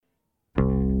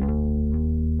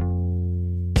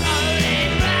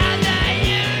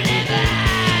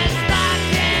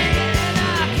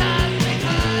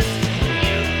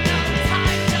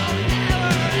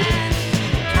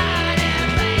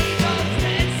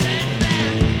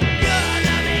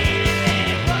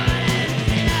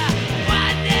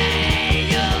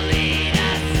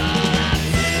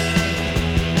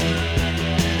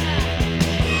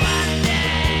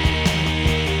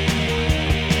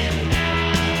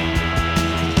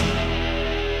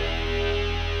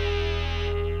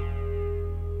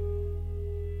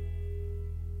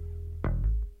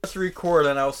press record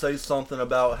and I'll say something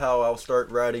about how I'll start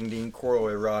writing Dean Corll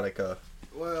erotica.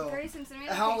 Well, Grayson,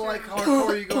 how hardcore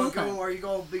are you gonna go? Are you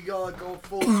gonna be going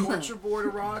full torture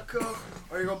board erotica?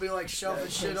 Or are you gonna be like shoving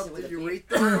shit up the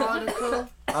urethra erotica?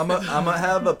 I'm gonna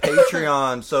have a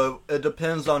Patreon, so it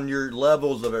depends on your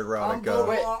levels of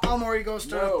erotica. I'm already gonna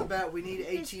start off the bat. We need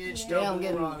 18-inch double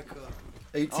erotica.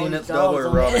 18-inch double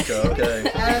erotica,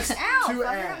 okay. Ass to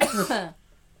ass.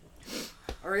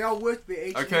 Are y'all with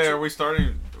me? Okay, are we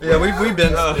starting? Yeah, we've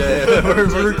been.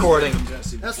 We're recording.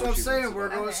 That's what I'm saying. We're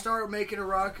going to start making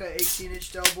erotica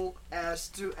 18-inch double ass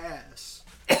to ass.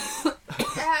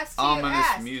 Ass to Ominous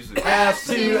ass. music. Ass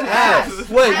to ass.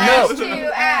 Wait, Ass no.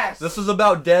 to ass. This is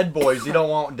about dead boys. You don't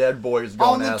want dead boys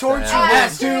going On the ass torture to board.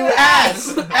 ass. Ass to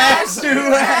ass. Ass to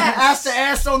ass. Ass to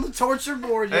ass on the torture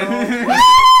board, yo.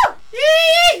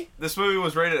 This movie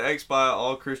was rated X by an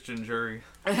all-Christian jury.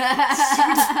 Hell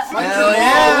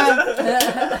yeah!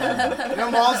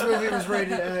 Your mom's movie was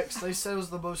rated X. They said it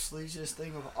was the most sleaziest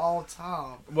thing of all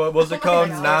time. What was it called?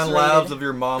 X 9 rated. Lives of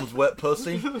Your Mom's Wet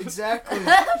Pussy? Exactly.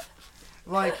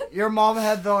 Like, your mom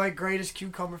had the greatest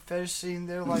cucumber fetish scene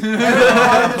there. Like,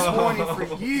 everybody was horny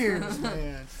for years,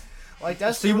 man. Like,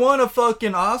 that's She won a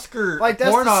fucking Oscar, Like,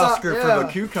 that's porn the si- Oscar for the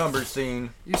yeah. cucumber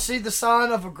scene. You see, the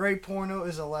sign of a great porno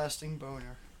is a lasting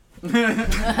boner. It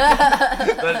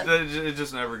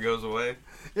just never goes away.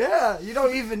 Yeah, you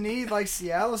don't even need like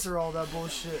Cialis or all that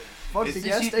bullshit. Fuck the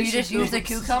gas You station. just use the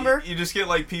cucumber? You just get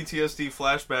like PTSD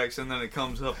flashbacks and then it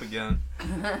comes up again.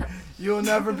 You'll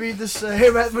never be the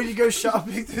same when you go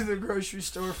shopping through the grocery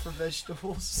store for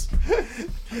vegetables.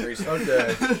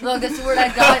 Okay. Look, this is where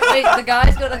that guy. Wait, the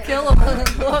guy's gonna kill him.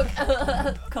 Look,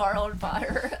 car on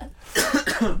fire.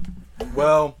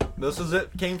 Well, this is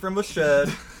it. Came from a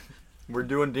shed. We're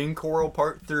doing Dean Corll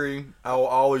Part 3. I will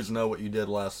always know what you did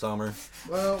last summer.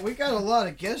 Well, we got a lot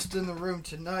of guests in the room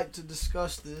tonight to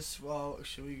discuss this. Well,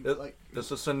 should we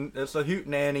It's a hoot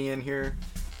nanny in here.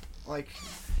 Well,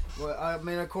 I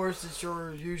mean, of course, it's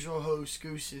your usual host,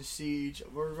 Goose and Siege.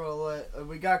 We're gonna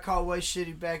we got Conway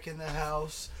Shitty back in the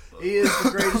house. He is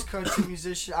the greatest country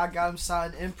musician. I got him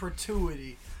signed in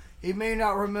perpetuity. He may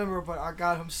not remember, but I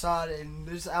got him signed, and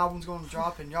this album's gonna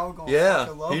drop, and y'all gonna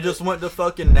fucking love it. He just went to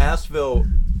fucking Nashville,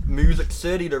 Music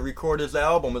City to record his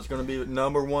album. It's gonna be the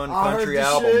 #1 country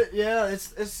album. Shit. Yeah,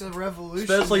 it's a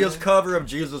revolution. Especially his man. cover of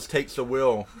Jesus Takes the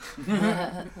Wheel.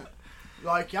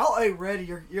 Like, y'all ain't ready.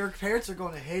 Your parents are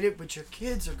gonna hate it, but your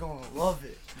kids are gonna love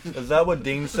it. Is that what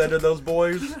Dean said to those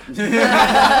boys?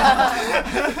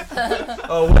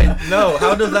 Oh wait, no.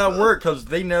 How does that work? Because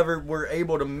they never were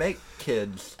able to make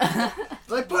kids.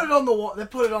 They put it on the wall. They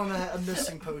put it on the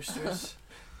missing posters.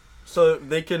 So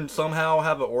they can somehow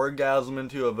have an orgasm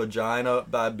into a vagina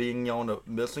by being on a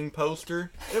missing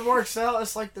poster? It works out.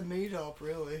 It's like the meetup,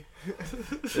 really.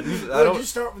 You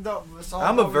start with the.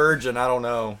 I'm a virgin. I don't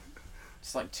know.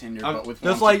 It's like Tinder, but with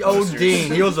Just one like old posters.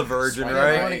 Dean. He was a virgin,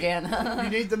 right? One again. You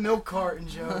need the milk carton,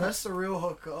 Joe. That's the real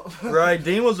hookup. Right.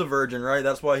 Dean was a virgin, right?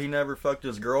 That's why he never fucked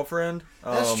his girlfriend.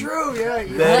 That's true. Yeah.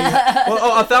 Betty.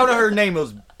 Well, I found out her name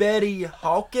was Betty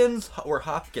Hawkins or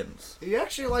Hopkins. He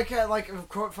actually had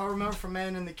if I remember from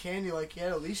Man in the Candy, he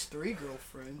had at least 3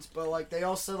 girlfriends, but they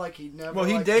all said he never. Well,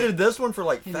 he dated this one for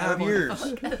 5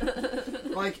 years.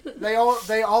 They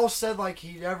all said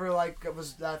he never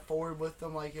was that forward with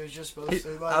them. It was just supposed to.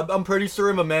 I'm pretty sure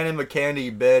in A Man in the Candy,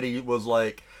 Betty was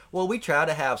like, well, we tried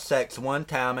to have sex one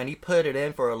time, and he put it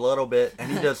in for a little bit,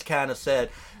 and he just kind of said,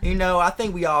 I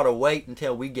think we ought to wait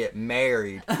until we get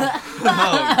married. Oh,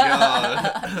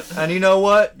 God. And you know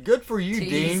what? Good for you, Jeez.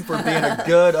 Dean, for being a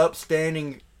good,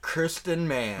 upstanding Christian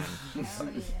man.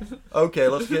 Okay,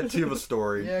 let's get to the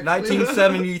story. Yeah,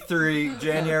 1973,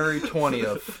 January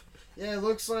 20th. Yeah, it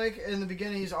looks like in the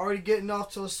beginning he's already getting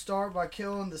off to a start by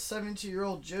killing the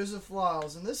 17-year-old Joseph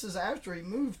Lyles, and this is after he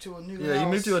moved to a new house. Yeah, he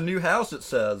moved to a new house, it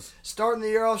says. Starting the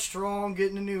year off strong,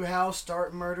 getting a new house,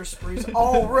 starting murder sprees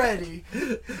already.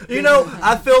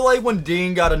 I feel like when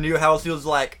Dean got a new house, he was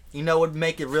like, it would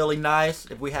make it really nice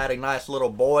if we had a nice little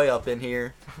boy up in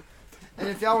here. And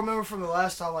if y'all remember from the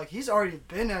last time, he's already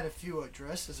been at a few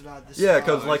addresses about this. Yeah,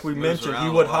 because like we moves mentioned, he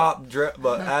around would a lot.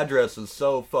 hop addresses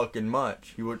so fucking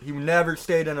much. He never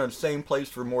stayed in the same place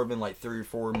for more than 3 or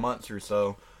 4 months or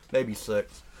so, maybe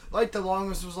 6. The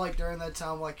longest was during that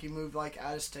time, he moved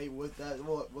out of state with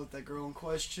that girl in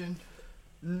question.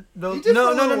 No. He did for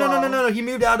a little while. He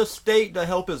moved out of state to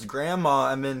help his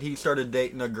grandma, and then he started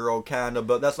dating a girl, kind of.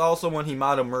 But that's also when he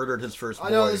might have murdered his first boy.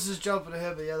 I know this is jumping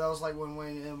ahead, but yeah, that was when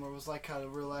Wayne and Emma was kind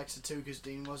of relaxed too, because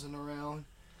Dean wasn't around.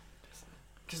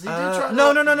 Because he did try.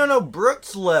 No.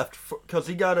 Brooks left because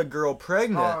he got a girl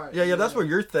pregnant. All right, Yeah, that's yeah. what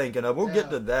you're thinking of. We'll get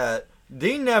Yeah. to that.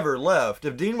 Dean never left.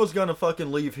 If Dean was gonna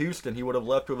fucking leave Houston, he would have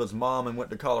left with his mom and went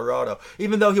to Colorado.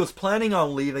 Even though he was planning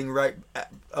on leaving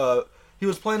he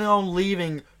was planning on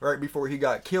leaving right before he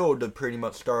got killed to pretty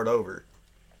much start over.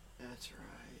 That's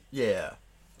right. Yeah.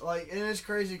 Like, and it's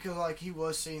crazy because like he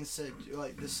was seeing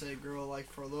this said girl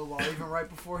like for a little while, even right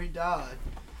before he died.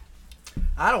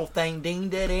 I don't think Dean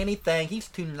did anything. He's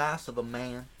too nice of a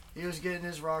man. He was getting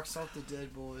his rocks off the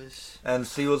dead boys. And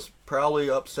she was probably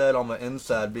upset on the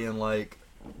inside, being like,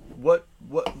 "What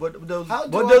those? How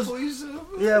do what I does? please him?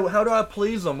 Yeah, how do I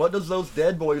please them? What does those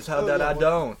dead boys have that I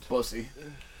don't?" Pussy.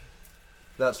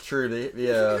 That's true.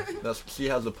 She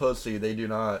has a pussy. They do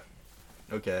not.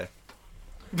 Okay.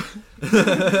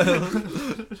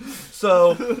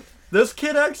 So, this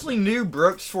kid actually knew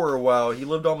Brooks for a while. He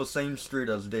lived on the same street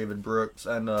as David Brooks,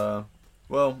 and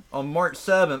well, on March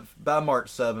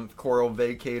 7th, Corll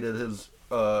vacated his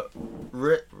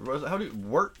Wirt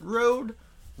Road?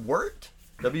 Wirt?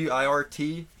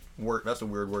 W-I-R-T? Wirt, that's a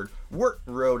weird word. Wirt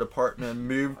Road apartment and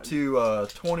moved to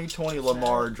 2020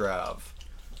 Lamar Drive.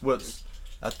 Which,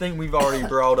 I think we've already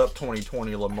brought up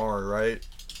 2020 Lamar, right?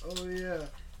 Oh yeah.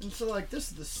 And so like this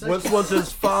is the second. Which was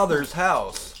his father's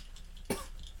house.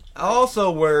 Also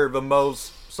where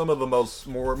some of the most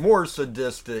more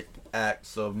sadistic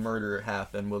acts of murder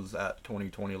happened was at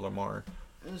 2020 Lamar.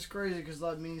 And it's crazy because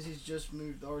that means he's just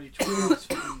moved already twice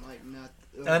from like not.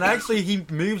 And actually he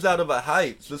moves out of a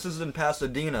Heights. This is in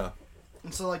Pasadena.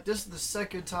 And so like this is the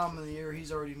second time in the year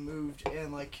he's already moved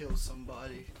and like killed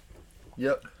somebody.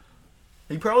 Yep.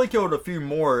 He probably killed a few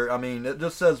more. I mean, it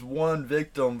just says one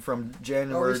victim from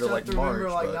January to like March. Remember,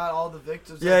 like but... not all the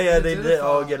victims. Yeah, they did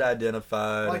all get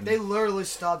identified. Like they literally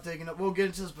stopped digging up. We'll get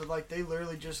into this, but like they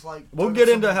literally just like. We'll get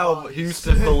into how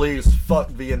Houston police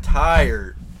fucked the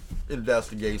entire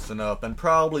investigation up and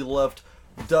probably left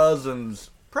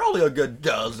dozens, probably a good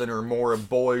dozen or more of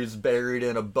boys buried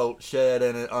in a boat shed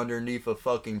and underneath a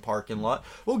fucking parking lot.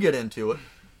 We'll get into it.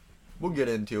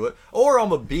 Or on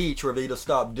the beach where they just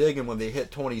stopped digging when they hit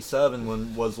 27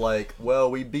 when was like, well,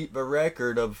 we beat the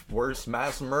record of worst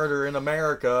mass murder in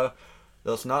America.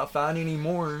 Let's not find any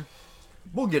more.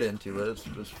 We'll get into it. It's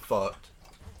just fucked.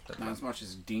 Not as much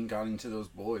as Dean got into those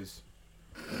boys.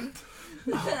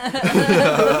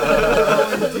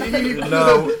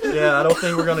 No, yeah, I don't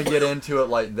think we're gonna get into it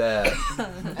like that.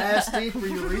 Ass deep or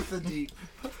urethra deep.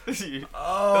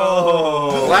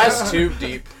 Oh, Glass tube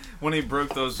deep. When he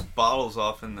broke those bottles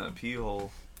off in the pee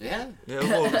hole. Yeah. yeah,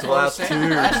 well, glass tube.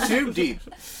 Glass tube deep.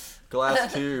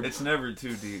 Glass tube. It's never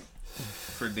too deep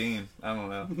for Dean. I don't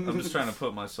know. I'm just trying to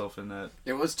put myself in that.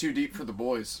 It was too deep for the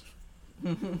boys.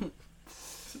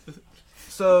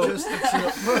 So Just the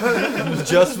tip.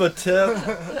 just the tip.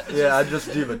 Yeah, I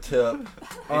just do the tip.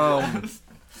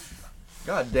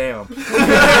 God damn.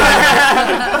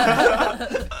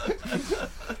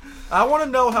 I want to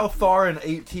know how far an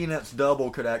 18-inch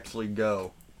double could actually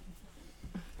go.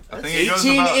 I think it goes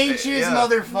 18 about, inches, yeah.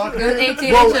 motherfucker.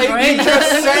 18 Whoa, inches, right? you just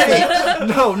said it.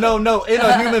 No, in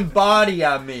a human body,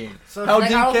 I mean. So How like,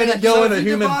 deep I don't can think it go so in a if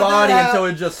you human divide body that until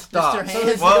it just stops?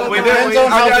 Hands. Well, we Depends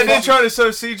on how I big- did try to show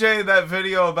CJ that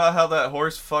video about how that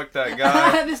horse fucked that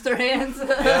guy. Mr. Hands. Well,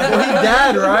 he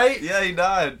died, right? Yeah, he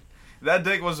died. That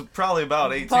dick was probably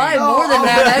about 18. Probably more than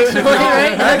that, actually,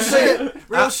 right? Actually,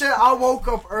 real shit. I woke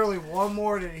up early one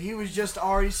morning. He was just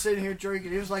already sitting here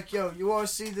drinking. He was like, "Yo, you want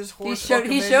to see this He horse?" showed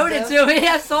fucking it to me.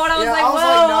 I saw it. I was Yeah, like, I was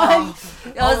whoa.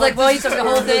 like, I was like, well, he took the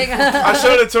whole thing. I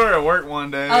showed it to her at work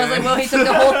one day. I was like, man. well, he took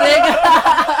the whole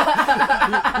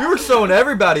thing. You were showing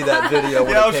everybody that video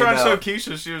when Yeah, I it was came trying to show out.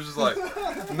 Keisha. She was just like,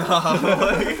 nah.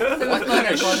 What kind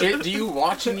of shit do you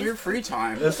watch in your free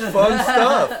time? It's fun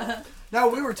stuff. No,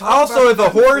 we were talking. Also, if about a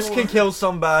horse before. can kill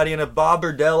somebody and if Bob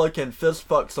Berdella can fist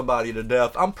fuck somebody to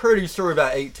death, I'm pretty sure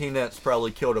that 18-inch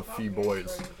probably killed a few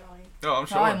boys. No, I'm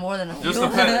Probably sure. more than a few.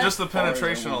 Just the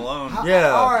penetration alone. Yeah.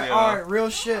 All right, Yeah. real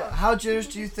shit. How generous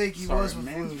do you think he was with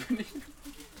man. food?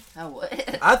 I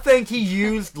would. I think he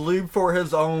used lube for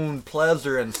his own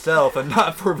pleasure and self, and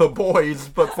not for the boys,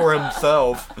 but for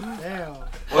himself. Damn.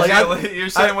 Was Like, you're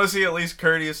saying was he at least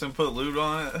courteous and put lube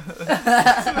on it?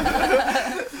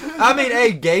 I mean,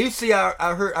 hey, Gacy,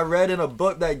 I read in a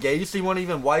book that Gacy wouldn't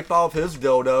even wipe off his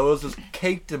dildo. It was just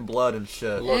caked in blood and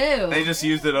shit. They Ew. just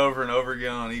used it over and over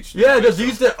again on each. Yeah, just victim.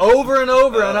 used it over and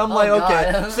over, and I'm Oh, like,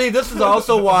 okay. God. See, this is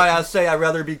also why I say I'd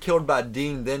rather be killed by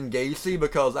Dean than Gacy,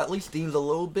 because at least Dean's a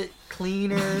little bit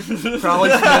cleaner. Probably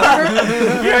smells.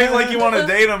 You act like you want to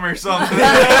date him or something.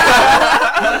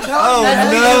 Oh,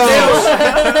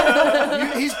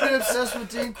 no. he's been obsessed with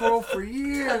Dean Corll for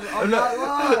years. I'm not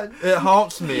lying. It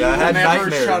haunts me. I had Never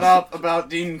nightmares. shut up about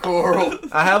Dean Corll.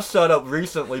 I have shut up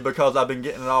recently because I've been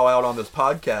getting it all out on this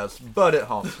podcast, but it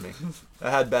haunts me. I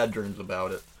had bad dreams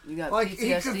about it. You got Like, he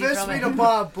PTSD convinced from me it. to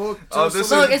buy a book. Oh, just this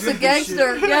so is- Look, it's the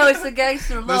gangster. Yo, it's the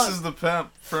gangster. Look. This is the pimp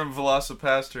from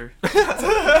Velocipaster.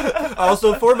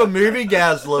 Also, for the movie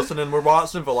guys listening, we're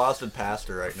watching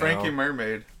Velocipaster right Frankie now.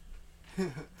 Mermaid.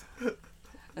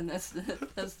 And that's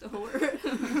the word.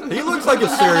 He looks like a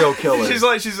serial killer.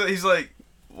 He's like,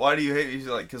 why do you hate me? He's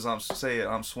like, cause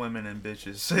I'm swimming in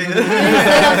bitches. Say it.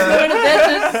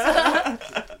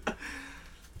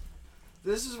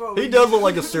 This is what He does look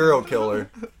like a serial killer.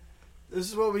 This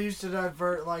is what we used to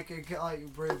divert, like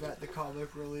bring back the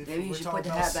comic relief. Maybe you We're should talking put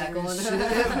the about hat back serious on.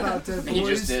 shit about Dead He Boys.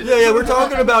 just did. Yeah, we're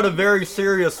talking about a very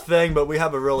serious thing, but we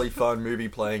have a really fun movie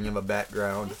playing in the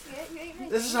background.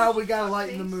 This is how we gotta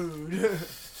lighten the mood.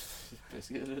 That's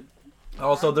good.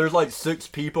 Also, there's like 6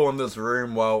 people in this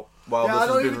room while Yeah, I this don't has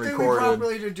been even think we recorded.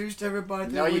 properly introduced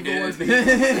everybody. No, you did.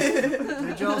 didn't.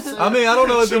 Did y'all say? I mean, I don't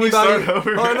know if Should we anybody. start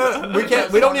over? Oh, no, we can't.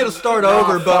 We don't need to start No,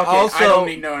 over, but fuck it. I don't also,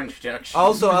 need no introduction.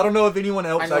 I don't know if anyone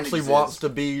else I don't actually exist. wants to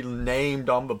be named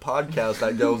on the podcast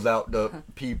that goes out to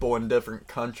people in different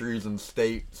countries and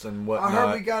states and I whatnot.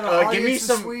 heard we got an Give me audience in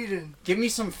some- Sweden. Give me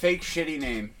some fake shitty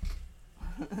name.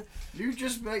 You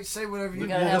just say whatever you We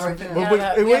gotta have our- want.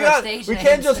 But we we have our got. stage We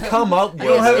can't names. just come up with You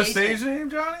don't have a it. stage name,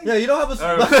 Johnny? Yeah, you don't have a.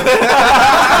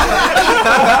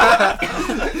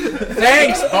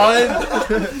 Thanks,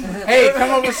 bud. Hey, come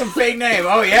up with some fake name.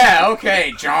 Oh yeah,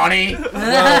 okay, Johnny. You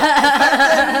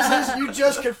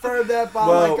just confirmed that by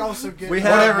Well, also getting. we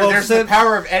have- Whatever. well, There's since- the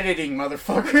power of editing,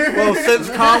 motherfucker. Well, since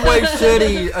Conway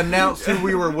City announced who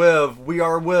we were with, we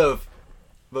are with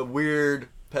the weird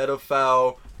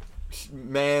pedophile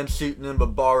man shooting in the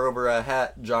bar over a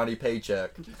hat, Johnny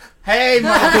Paycheck. Hey,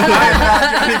 motherfucker,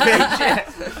 Johnny Paycheck.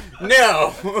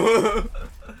 No.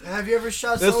 Have you ever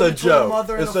shot It's someone a to a joke.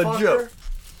 mother and It's a a fucker? joke.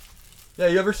 Yeah,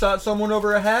 you ever shot someone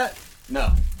over a hat?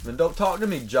 No. Then don't talk to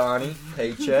me, Johnny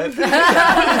Paycheck.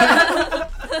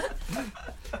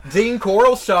 Dean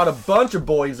Corll shot a bunch of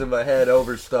boys in the head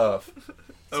over stuff.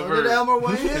 So did Elmer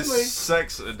Wayne Henley. his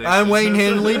sex addiction. I'm Wayne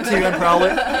Henley too. I'm probably.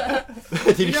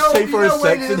 Did you say for his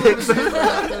sex addiction?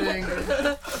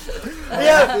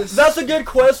 Yeah, that's a good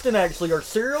question. Actually, are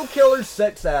serial killers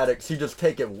sex addicts who just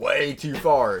take it way too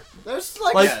far? There's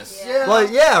Yes. yeah,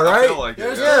 Yeah, I right. feel like it,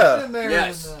 there's yeah. Yeah. nothing there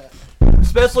Yes. than that.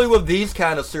 Especially with these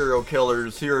kind of serial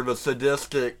killers who are the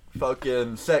sadistic,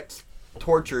 fucking sex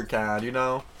torture kind, you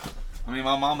know. I mean,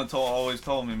 my mama always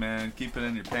told me, man, keep it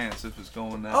in your pants if it's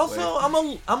going that way. Also,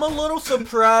 I'm a little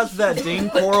surprised that Dean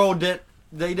Corll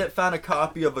didn't find a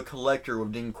copy of a collector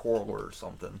with Dean Corll or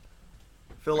something.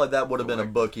 I feel like that would have been a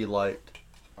book he liked.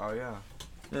 Oh yeah.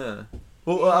 Yeah.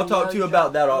 Well, I'll talk to you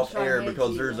about that off trying to air make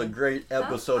because you, there's a great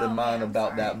episode in mine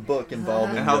about that book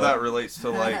involving And how the- that relates to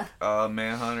like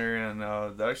Manhunter and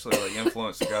that actually like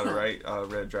influenced the guy to write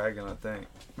Red Dragon, I think.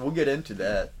 We'll get into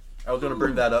that. I was gonna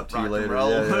bring that up to you Rock and later. roll.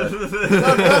 Yeah, yeah. Look,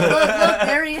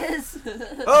 there he is.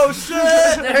 Oh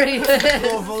shit! There he is.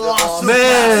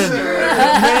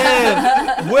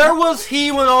 Man, where was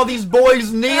he when all these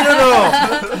boys needed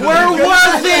him? Where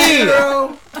was he?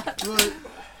 But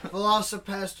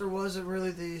Velocipaster wasn't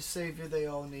really the savior they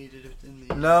all needed in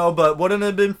the No, but wouldn't it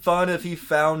have been fun if he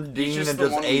found He's Dean and the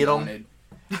just one we ate him? wanted.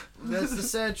 That's the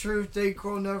sad truth. Dean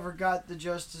Corll never got the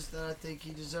justice that I think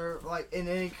he deserved. Like in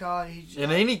any kind, he just,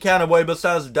 In any kind of way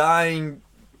besides dying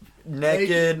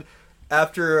naked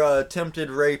after attempted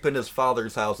rape in his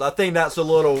father's house. I think that's a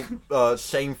little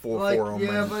shameful like for him.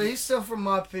 yeah, man. but he's still, from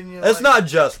my opinion, It's like, not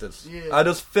justice. Yeah. I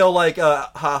just feel like,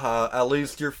 haha, at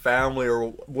least your family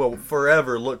will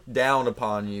forever look down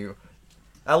upon you.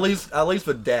 At least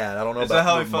with dad. I don't know Is about that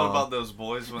how he with felt mom. about those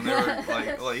boys when they were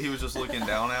like he was just looking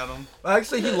down at them?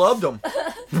 Actually, he loved them.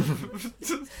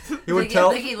 He would I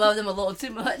tell. think he loved him a little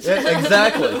too much. Yeah,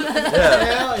 exactly.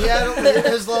 Yeah. Yeah,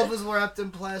 his love was wrapped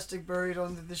in plastic, buried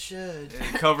under the shed.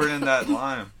 Covered in that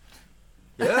lime.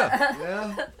 Yeah.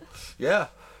 Yeah. Yeah.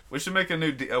 We should make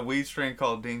a weed strain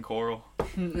called Dean Corll.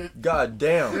 God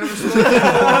damn.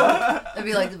 That'd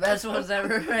be like the best ones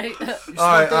ever, right?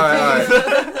 All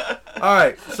right. All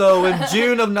right. So in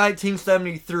June of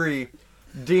 1973,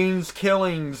 Dean's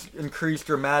killings increased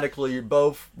dramatically,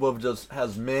 both with just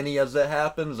as many as it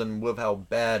happens and with how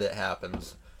bad it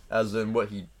happens, as in what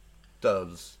he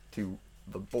does to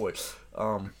the boy.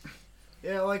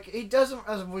 Yeah, like he doesn't,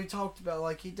 as we talked about,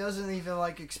 like he doesn't even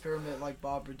like experiment like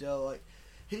Bob Riddell. Like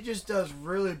he just does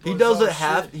really. He bizarre doesn't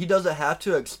have. shit. He doesn't have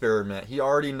to experiment. He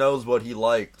already knows what he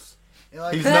likes. And,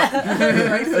 like, He's not.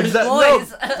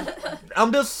 Boys. No,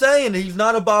 I'm just saying he's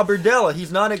not a Bob Berdella.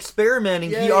 He's not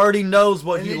experimenting. Yeah, He already knows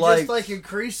what and he it likes. just like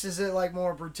increases it like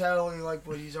more brutality, like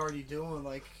what he's already doing.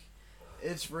 Like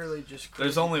it's really just crazy.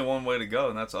 There's only one way to go,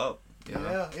 and that's up. You know?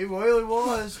 Yeah, it really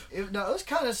was. It was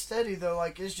kind of steady though.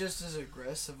 Like it's just as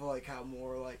aggressive. Like how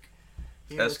more like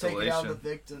he was taking out the Escalation.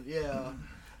 victim. Yeah,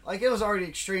 like it was already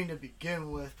extreme to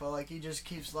begin with, but like he just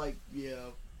keeps like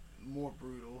more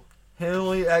brutal.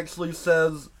 Henley actually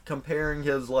says, comparing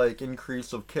his like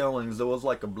increase of killings, it was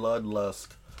like a bloodlust.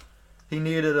 He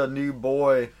needed a new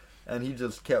boy, and he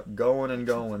just kept going and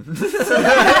going.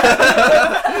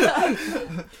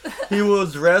 He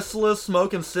was restless,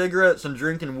 smoking cigarettes and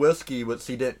drinking whiskey, which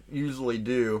he didn't usually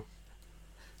do.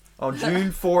 On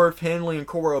June 4th, Henley and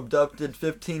Corll abducted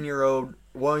 15-year-old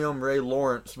William Ray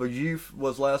Lawrence. The youth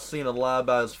was last seen alive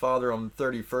by his father on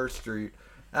 31st Street.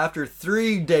 After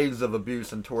 3 days of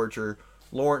abuse and torture,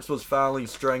 Lawrence was finally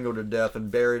strangled to death and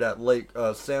buried at Lake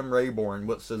Sam Rayborn,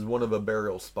 which is one of the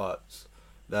burial spots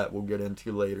that we'll get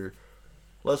into later.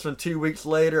 Less than 2 weeks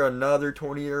later, another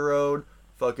 20-year-old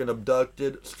fucking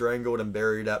abducted, strangled, and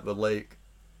buried at the lake.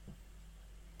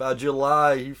 By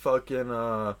July, he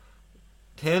fucking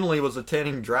Henley was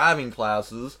attending driving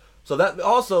classes. So that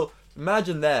also,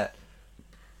 imagine that.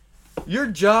 Your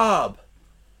job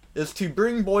is to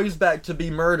bring boys back to be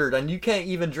murdered, and you can't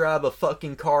even drive a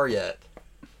fucking car yet.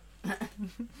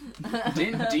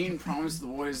 Didn't Dean promise the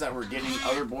boys that were getting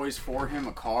other boys for him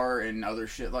a car and other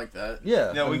shit like that?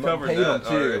 Yeah. Yeah, we and covered paid that him too.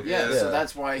 already. Yeah, Yeah. so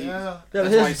that's why he. Yeah. Yeah, That's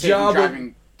his why he's job.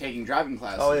 taking driving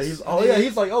classes. Oh yeah,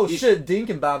 he's like, oh He's- shit, Dean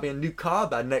can buy me a new car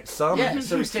by next summer. Yeah,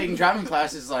 so he's taking driving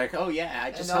classes. Like, oh yeah,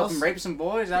 I just And help also- him rape some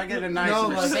boys. I get a nice No,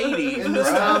 like, Mercedes, and this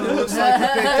bro. time it looks like he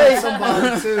picked up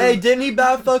somebody too. Hey, didn't he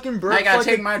buy fucking Brooks? I gotta like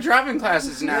take a- my driving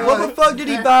classes now. What the fuck did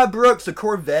he buy Brooks? A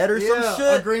Corvette or yeah, some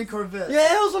shit? a green Corvette.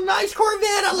 Yeah, it was a nice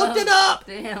Corvette. I looked it up.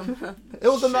 Damn. It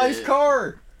was a nice Shit.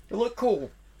 car. It looked cool.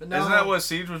 But now, Isn't that what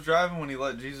Siege was driving when he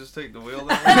let Jesus take the wheel?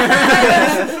 There?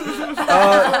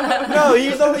 No,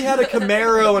 he's only had a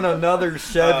Camaro and another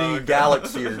Chevy Oh, okay.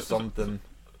 Galaxy or something.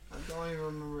 I don't even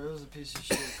remember. It was a piece of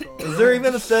shit car. Is there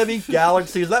even a Chevy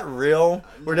Galaxy? Is that real?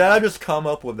 Or did I just come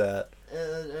up with that?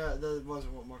 That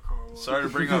wasn't what my car was. Sorry to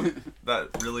bring up that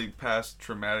really past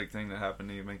traumatic thing that happened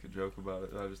to you. Make a joke about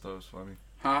it. I just thought it was funny.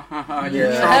 Ha ha ha!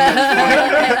 Yeah.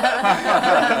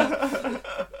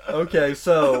 Okay,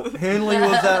 so Henley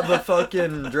was at the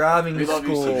fucking driving We love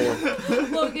you, school.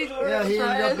 Look, he's Yeah, he ended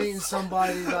up friends. meeting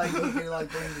somebody like he could like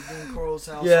bring to Dean Corll's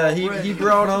house. Yeah, he already.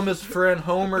 brought home his friend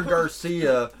Homer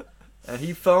Garcia, and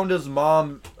he phoned his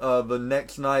mom the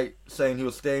next night saying he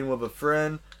was staying with a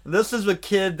friend. And this is the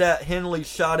kid that Henley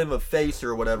shot in the face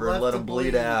or whatever and let Left him to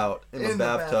bleed bleed out in the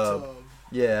bathtub. bathtub.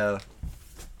 Yeah.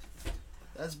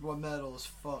 That's what metal as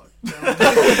fuck.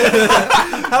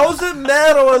 How is it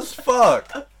metal as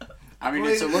fuck? I mean,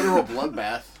 it's a literal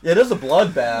bloodbath. It is a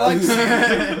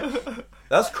bloodbath. Like,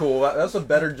 That's cool. That's a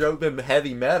better joke than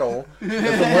heavy metal. It's a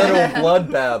little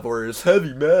bloodbath, or it's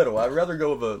heavy metal. I'd rather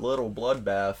go with a little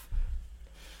bloodbath.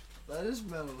 that is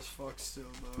metal as fuck still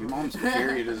Your though. mom's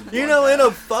period is. You know, in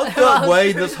a fucked up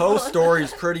way, this whole story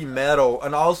is pretty metal.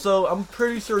 And also, I'm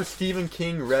pretty sure Stephen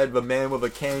King read The Man with a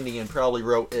Candy and probably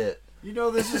wrote it. You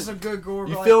know this is some good gore.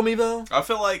 You like, feel me, though? I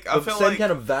feel like The same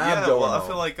kind of vibe yeah, going well, I on.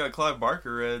 feel like Clive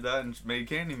Barker read that and made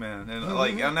Candyman, and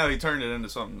like I know he turned it into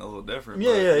something a little different.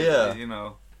 Yeah, but, yeah. You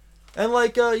know, And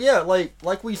like, yeah,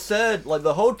 like we said, like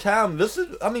the whole time, this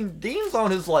is, I mean, Dean's on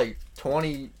his like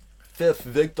 25th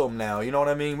victim now, you know what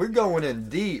I mean? We're going in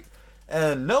deep.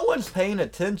 And no one's paying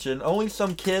attention. Only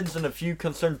some kids and a few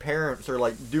concerned parents are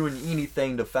like doing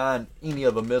anything to find any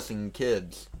of the missing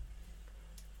kids.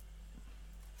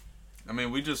 I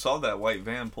mean, we just saw that white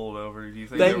van pulled over. Do you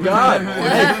think? Thank they were- God.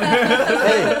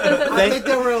 Hey, I thank, think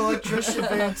they were an electrician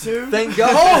van too. thank God.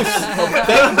 Oh,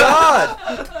 thank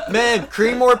God. Man,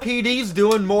 Creedmoor PD's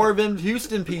doing more than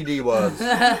Houston PD was.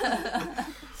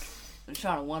 I'm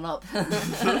trying to one up.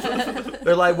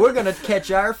 They're like, we're gonna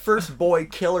catch our first boy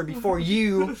killer before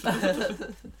you.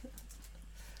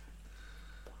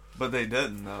 But they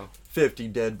didn't though. 50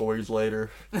 dead boys later.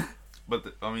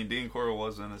 But I mean, Dean Corll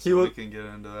was innocent. He was- We can get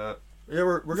into that Yeah,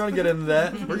 we're gonna get into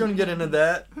that. We're gonna get into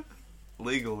that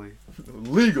legally.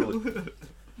 legally.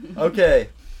 Okay.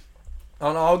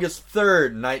 On August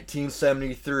 3rd,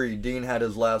 1973, Dean had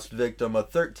his last victim, a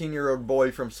 13-year-old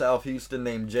boy from South Houston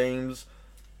named James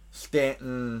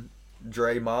Stanton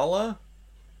Dramala.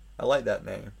 I like that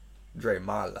name.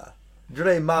 Dramala.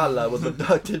 Dre Mala was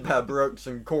abducted by Brooks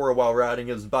and Corll while riding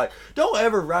his bike. Don't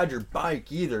ever ride your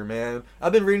bike either, man.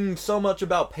 I've been reading so much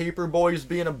about paper boys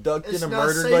being abducted It's and not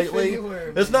murdered safe lately.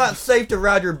 anywhere, It's man. not safe to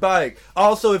ride your bike.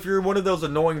 Also, if you're one of those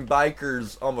annoying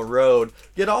bikers on the road,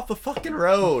 get off the fucking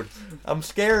road. I'm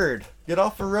scared. Get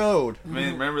off the road. I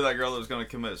mean, remember that girl that was gonna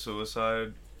commit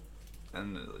suicide,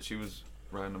 and she was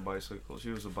riding a bicycle. She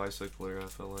was a bicycler. I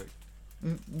feel like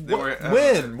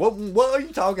When? What are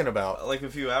you talking about? like a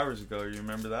few hours ago. You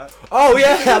remember that? Oh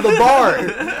yeah, the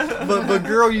bar. But the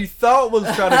girl you thought was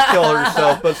trying to kill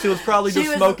herself, but she was probably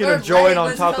just smoking a joint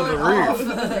on top of the roof.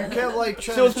 You kept, like,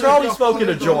 trying She was to probably take smoking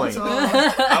a off all the joint.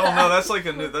 time. I don't know.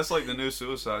 That's like the new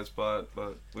suicide spot.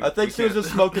 But I think she was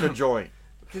just smoking a joint.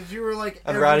 Cause you were like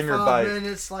And every riding her 5 bike.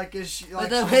 minutes, like is she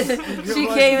But like then you're she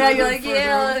like, came out, you're further, like,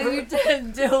 yeah, further. you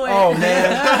didn't do it. Oh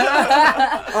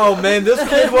man. Oh man, this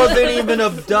kid wasn't even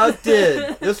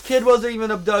abducted. This kid wasn't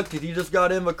even abducted. He just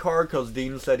got in the car because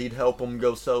Dean said he'd help him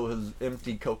go sell his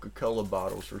empty Coca-Cola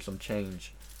bottles for some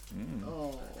change.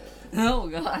 Oh. Oh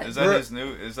god. Is that his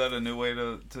new? Is that a new way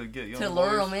to get young To boys?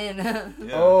 lure them in.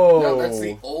 Yeah. Oh. No, that's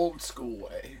the old school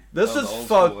way. This Oh, is the old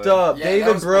school fucked way. up. Yeah, that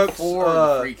David was Brooks. before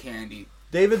the free candy.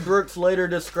 David Brooks later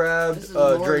described This is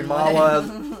Dre Lord Mala as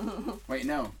Wait,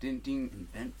 no, didn't Dean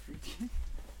invent free candy?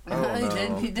 Oh,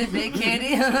 no. He did make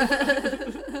candy.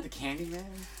 The Candy Man?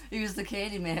 He was the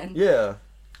candy man. yeah.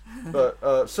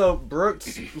 But so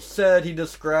Brooks said he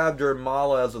described Dre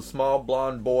Mala as a small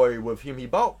blonde boy with whom he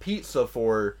bought pizza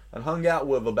for and hung out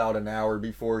with about an hour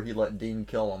before he let Dean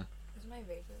kill him. It's my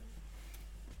favorite.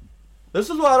 This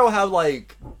is why I don't have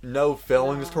like no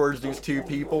feelings towards these two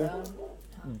people.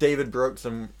 David Brooks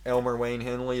and Elmer Wayne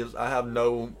Henley I have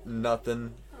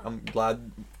nothing. I'm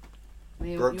glad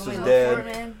Brooks is dead.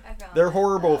 I found They're it.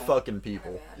 horrible fucking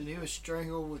people. And he was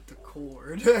strangled with the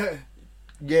cord.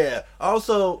 Yeah.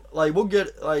 Also, like we'll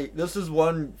get like this is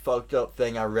one fucked up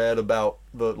thing I read about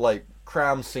the like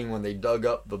crime scene when they dug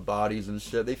up the bodies and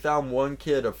shit. They found one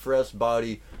kid a fresh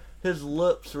body. His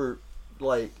lips were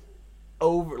like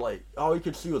over like all you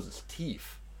could see was his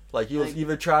teeth. Like he was Like,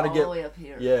 either trying to all get the way up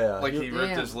here. yeah. Like he ripped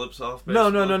Damn. his lips off. No.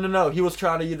 basically? He was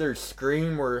trying to either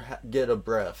scream or get a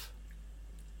breath.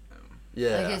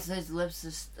 Yeah. Like his lips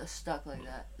just stuck like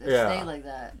that. They Yeah. stayed like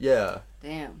that. Yeah.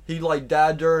 Damn. He like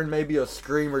died during maybe a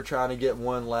scream or trying to get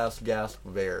one last gasp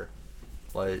of air.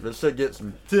 Like this shit gets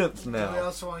intense We now.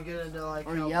 also want to get into like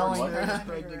Or how yelling. Brooks married his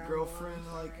pregnant girlfriend.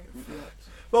 Like,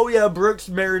 Well, yeah, Brooks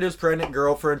married his pregnant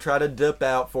girlfriend, tried to dip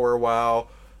out for a while.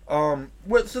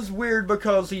 Which is weird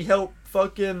because he helped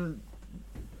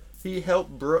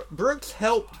Brooks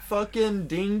helped fucking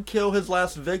Dean kill his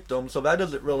last victim, so that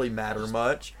doesn't really matter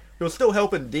much. He was still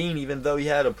helping Dean even though he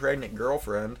had a pregnant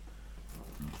girlfriend.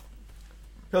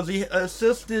 Because he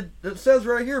assisted, it says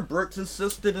right here, Brooks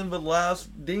assisted in the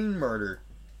last Dean murder.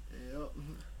 yep.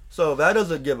 So that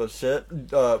doesn't give a shit.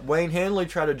 Wayne Henley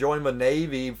tried to join the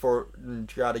Navy and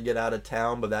try to get out of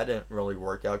town, but that didn't really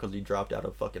work out because he dropped out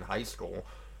of fucking high school.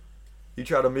 He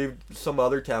tried to move to some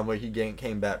other town where he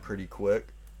came back pretty quick.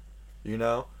 You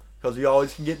know? Because you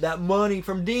always can get that money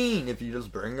from Dean if you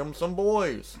just bring him some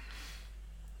boys.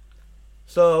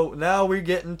 So now we're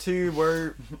getting to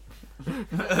where... Sorry,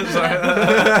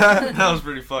 that was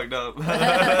pretty fucked up.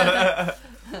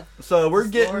 So we're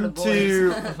Florida getting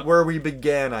to where we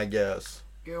began, I guess.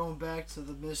 Going back to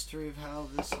the mystery of how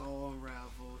this all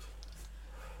unraveled.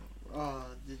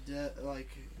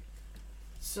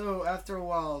 So after a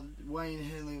while, Wayne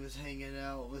Henley was hanging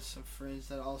out with some friends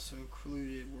that also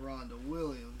included Rhonda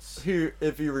Williams.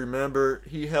 If you remember,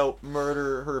 he helped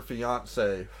murder her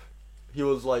fiance. He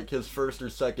was like his first or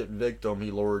second victim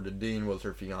he lured to Dean was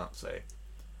her fiance.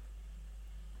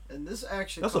 And this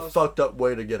actually That's a caused, fucked up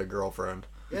way to get a girlfriend.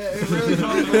 Yeah, it really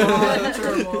caused a lot of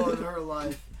turmoil in her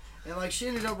life. And like she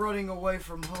ended up running away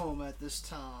from home at this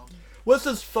time. Which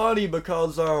is funny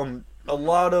because a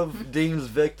lot of Dean's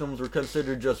victims were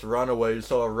considered just runaways,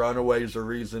 so a runaway's the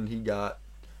reason he got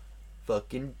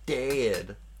fucking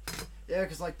dead. Yeah,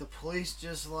 because like the police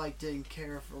just like didn't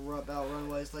care about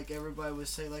runaways. Like everybody would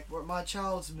say like, my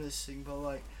child's missing, but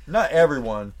like Not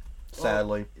everyone,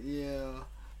 sadly. yeah.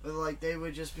 But like they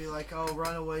would just be like, oh,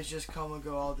 runaways just come and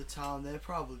go all the time. They'd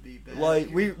probably be bad.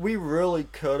 Like we really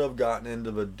could have gotten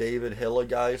into the David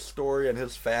Hilligai story and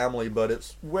his family, but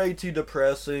it's way too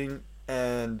depressing,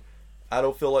 and I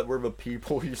don't feel like we're the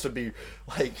people who used to be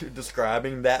like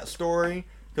describing that story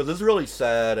because it's really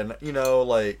sad, and you know,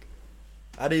 like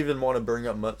I didn't even want to bring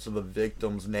up much of the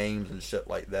victims' names and shit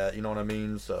like that. You know what I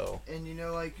mean? So And you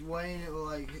know, like Wayne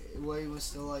was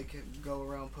still like go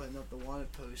around putting up the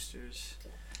wanted posters.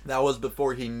 that was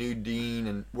before he knew Dean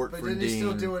and worked But for didn't Dean. he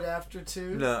still do it after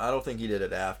too? No, I don't think he did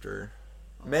it after.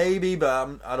 Maybe,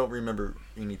 but I don't remember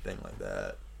anything like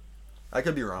that. I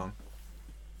could be wrong.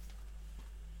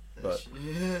 But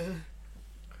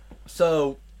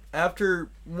so after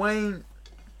Wayne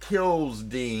kills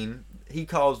Dean, he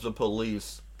calls the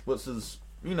police. What's his?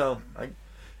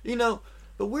 The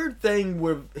weird thing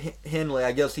with Henley,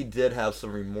 I guess he did have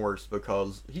some remorse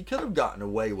because he could have gotten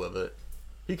away with it.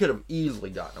 He could have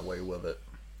easily gotten away with it.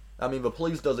 I mean, the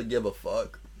police doesn't give a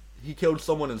fuck. He killed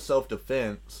someone in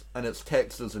self-defense, and it's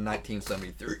Texas in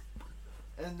 1973.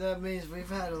 And that means we've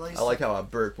had at least... I like how I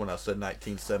burped when I said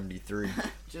 1973.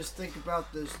 Just think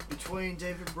about this. Between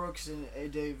David Brooks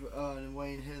and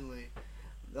Wayne Henley,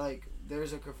 like,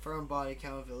 there's a confirmed body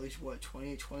count of at least,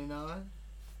 28, 29?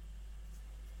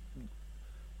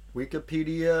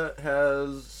 Wikipedia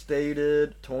has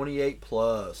stated 28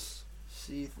 plus.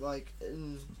 See, like...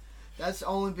 That's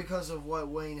only because of what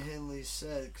Wayne Henley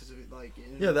said, because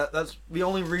that's the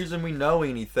only reason we know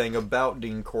anything about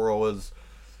Dean Corll is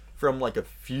from like a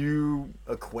few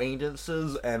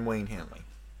acquaintances and Wayne Henley.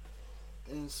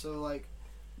 And so like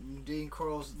Dean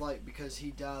Corll's like, because he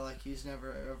died, like he's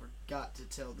never ever got to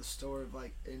tell the story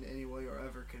like in any way or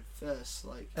ever confess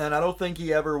like. And I don't think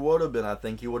he ever would have been. I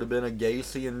think he would have been a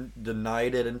Gacy and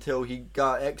denied it until he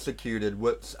got executed.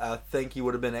 I think he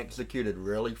would have been executed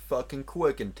really fucking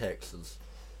quick in Texas,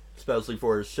 especially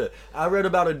for his shit. I read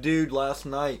about a dude last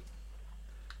night.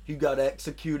 He got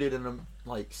executed in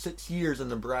 6 years in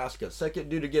Nebraska. Second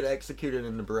dude to get executed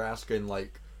in Nebraska in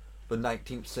like the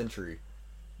 19th century.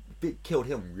 It killed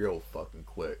him real fucking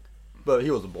quick. But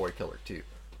he was a boy killer too.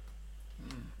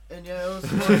 And yeah, it was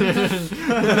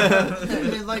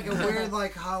and like a weird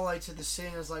like highlight to the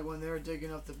scene is like when they were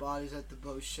digging up the bodies at the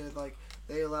boat shed, like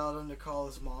they allowed him to call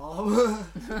his mom.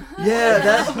 Yeah,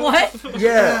 that's what?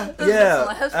 Yeah,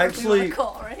 yeah. That's actually,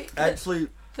 call, right? Actually,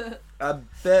 I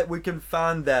bet we can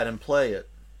find that and play it.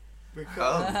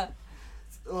 Because,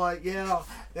 like, yeah,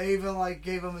 they even like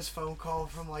gave him his phone call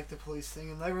from like the police thing,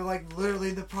 and they were like literally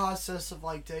in the process of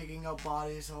like digging up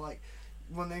bodies, and like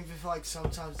when they like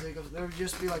sometimes dig up, there would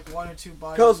just be like one or two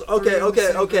bodies. Cause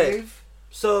okay.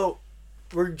 So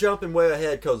we're jumping way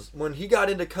ahead. Cause when he got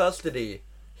into custody,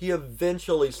 he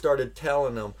eventually started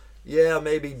telling them, yeah,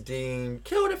 maybe Dean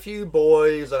killed a few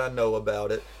boys, and I know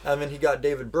about it. I mean, he got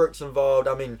David Brooks involved.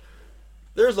 I mean,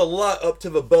 there's a lot up to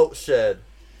the boat shed.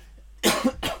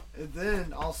 And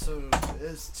then also,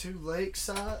 there's two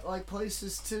lakeside like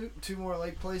places too, two more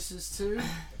lake places too.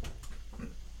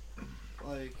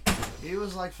 Like he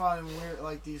was like finding weird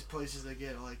like these places that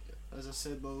get like, as I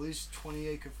said, at least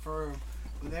 28 confirmed.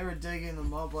 When they were digging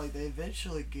them up, like they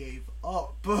eventually gave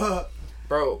up.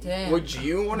 Bro, Damn. Would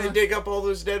you want to dig up all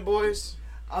those dead boys?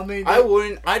 I mean, I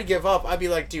wouldn't. I'd give up. I'd be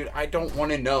like, dude, I don't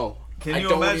want to know. Can I you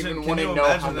don't imagine? even Can want you to know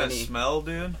how imagine that many. smell,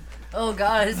 dude? Oh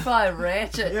god, it's probably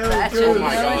ratchet. Yeah, ratchet. dude. Oh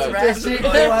my God. Ratchet.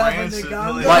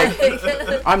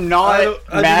 Like, I'm not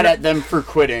mad at them for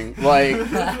quitting. Like,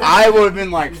 I would have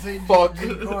been like, fuck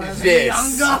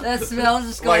this. That smells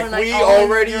just going Like, we all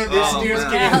already, over this your dude's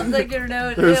mouth, getting... like your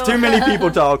nose. There's too many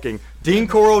people talking. Dean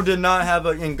Corll did not have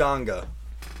an Nganga.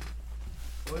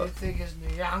 what do you think his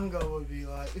Nyanga would be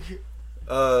like?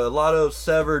 A lot of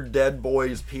severed dead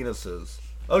boys' penises.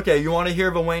 Okay, you want to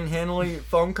hear the Wayne Henley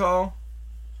phone call?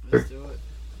 Let's do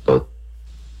it.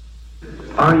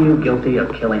 Are you guilty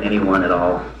of killing anyone at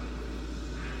all?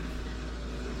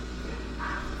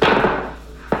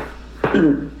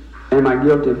 Am I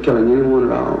guilty of killing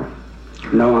anyone at all?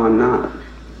 No, I'm not.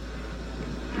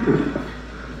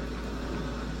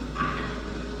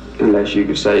 Unless you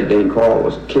could say Dean Corll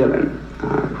was killing.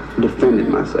 I defended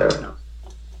myself.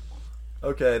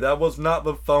 Okay, that was not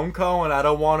the phone call, and I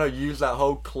don't want to use that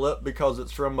whole clip because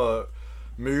it's from a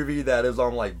movie that is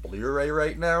on like Blu-ray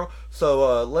right now.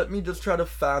 So let me just try to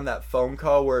find that phone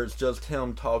call where it's just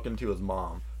him talking to his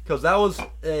mom, because that was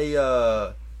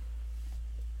a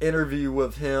interview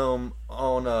with him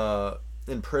on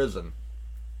in prison.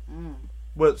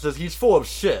 Well, it says he's full of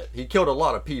shit. He killed a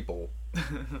lot of people.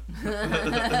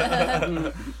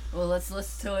 Well, let's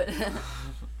listen to it.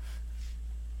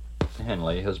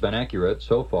 Henley has been accurate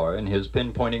so far in his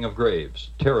pinpointing of graves.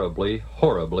 Terribly,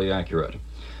 horribly accurate.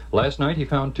 Last night he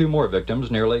found 2 more victims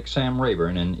near Lake Sam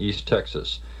Rayburn in East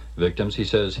Texas. Victims he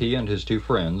says he and his 2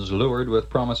 friends lured with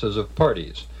promises of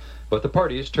parties. But the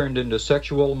parties turned into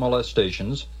sexual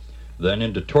molestations, then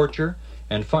into torture,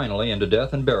 and finally into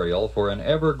death and burial for an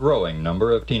ever-growing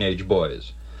number of teenage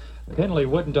boys. Henley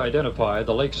wouldn't identify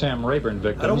the Lake Sam Rayburn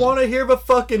victims. I don't want to hear the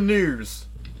fucking news.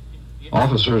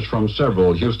 Officers from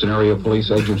several Houston area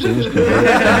police agencies converted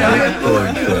the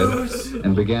storage shed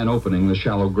and began opening the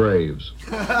shallow graves.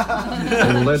 They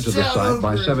were led to the site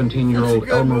by 17-year-old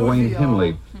Elmer Wayne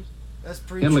Henley, That's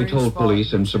pretty Henley told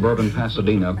police in suburban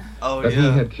Pasadena that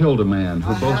he had killed a man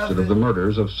who boasted of the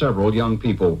murders of several young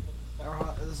people.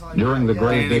 During the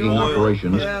grave digging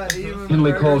operations,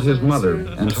 Henley called his mother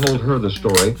and told her the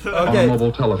story on a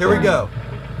mobile telephone. Here we go.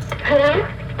 Hello?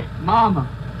 Mama.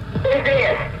 Who's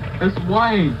this? It's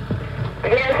Wayne.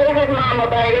 Yes, this is Mama,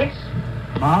 baby.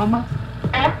 Mama?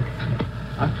 Huh?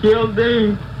 I killed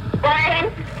Dean.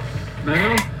 Wayne?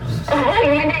 Ma'am? Oh,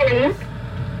 you didn't?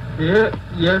 Yeah,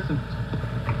 yes.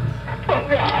 Oh,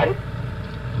 God.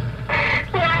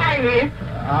 Where are you?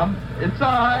 It's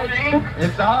alright.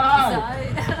 It's alright.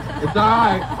 It's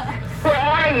alright. Where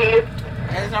are you?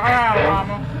 It's alright,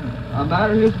 Mama. I'm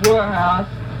out of his warehouse.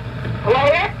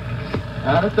 Where?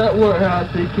 Out at that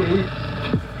warehouse he keeps.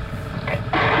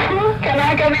 Can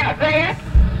I come out there?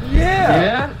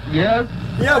 Yeah. Yes.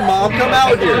 Yeah, Mom, come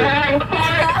out here.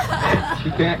 She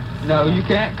can't. No, you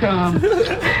can't come.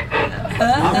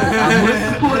 I'm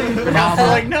with the police, But now they're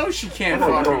like, no, she can't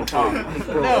fucking come.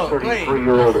 No, wait.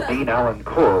 33-year-old Dean Allen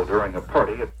Corll during a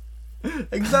party at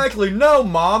Exactly. No,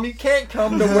 Mom, you can't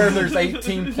come to where there's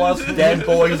 18 plus dead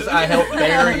boys I helped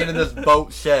bury into this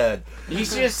boat shed. He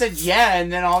should have said yeah,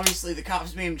 and then obviously the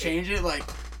cops made him change it. Like,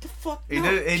 the fuck? He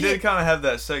did kind of have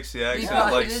that sexy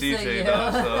accent like CJ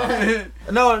does.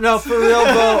 So. No, for real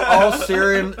though, all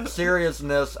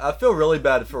seriousness, I feel really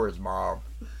bad for his mom.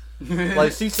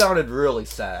 Like, she sounded really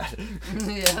sad.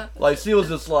 Yeah. Like, she was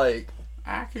just like,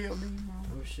 I killed Dean, Mama.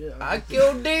 Oh shit. I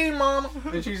killed Dean, Mama.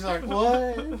 And she's like,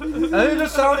 what? And it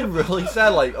just sounded really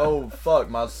sad. Like, oh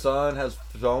fuck, my son has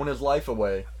thrown his life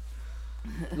away.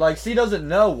 Like, she doesn't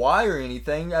know why or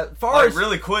anything. As far Like, as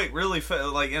really quick,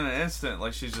 like in an instant,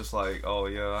 like she's just like, oh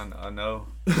yeah, I know.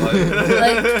 Like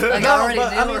I already knew.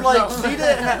 I mean, like,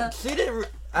 she didn't.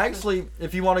 Actually,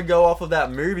 if you want to go off of that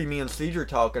movie me and Siege are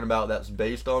talking about that's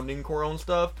based on Dean Corll and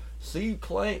stuff,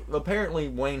 apparently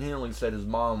Wayne Henley said his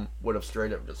mom would have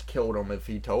straight up just killed him if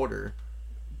he told her.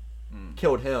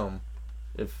 Killed him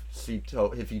if he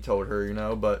told her, you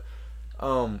know, but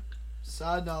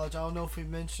Side knowledge, I don't know if we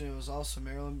mentioned it was also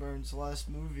Marilyn Burns' last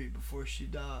movie before she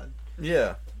died.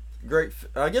 yeah, great.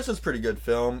 I guess it's a pretty good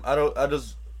film.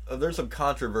 There's some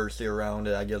controversy around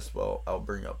it. I guess. Well, I'll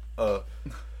bring up.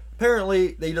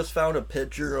 Apparently, they just found a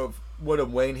picture of one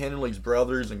of Wayne Henley's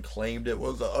brothers and claimed it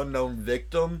was an unknown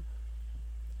victim.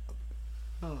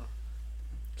 Huh.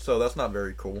 So that's not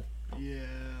very cool. Yeah.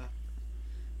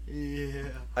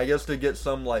 I guess to get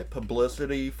some like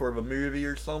publicity for the movie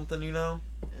or something, you know?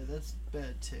 Yeah, that's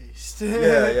bad taste.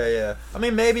 Yeah. I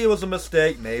mean, maybe it was a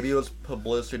mistake. Maybe it was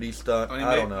publicity stunt.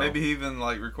 I don't know. Maybe he even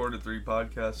like recorded 3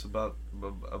 podcasts about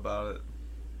it.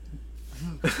 No,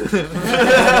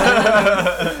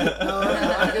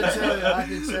 I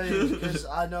can tell you because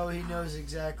I know he knows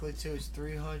exactly too. It's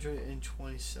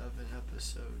 327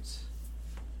 episodes,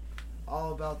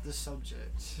 all about this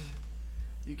subject.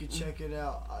 You can check it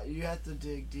out. You have to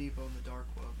dig deep on the dark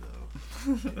web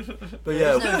though. But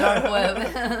yeah, There's no dark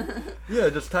web. yeah,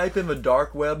 just type in the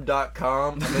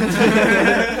darkweb.com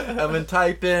and then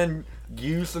type in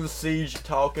Goose and Siege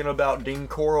talking about Dean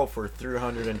Corll for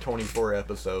 324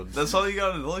 episodes. That's all you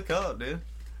gotta look up, dude.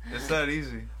 It's that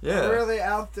easy. Yeah. Really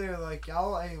out there, like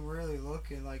y'all ain't really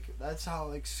looking. Like that's how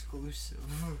exclusive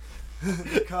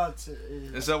the content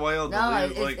is. Is that why y'all No,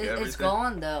 delete everything? it's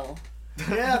gone though.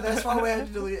 Yeah, that's why we had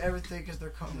to delete everything because they're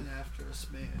coming after us,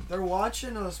 man. They're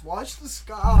watching us. Watch the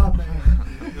sky,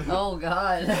 man. Oh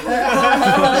God.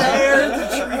 The air, the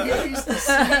trees, the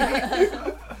sea.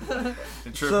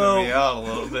 You're tripping me out a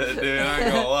little bit, dude. I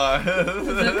ain't gonna lie.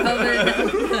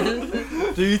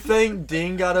 Do you think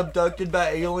Dean got abducted by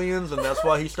aliens and that's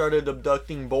why he started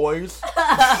abducting boys?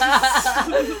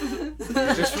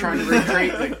 Just trying to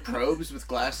recreate like probes with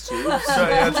glass tubes.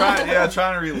 Trying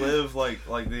to relive like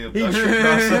the abduction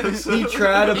process. He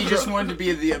tried to. He just wanted to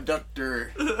be the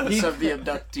abductor instead of the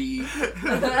abductee.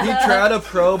 He tried to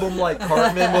probe him like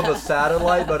Cartman with a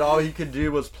satellite, but all he could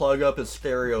do was plug up his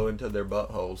stereo into their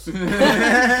buttholes.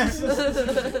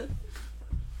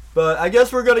 But I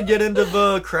guess we're gonna get into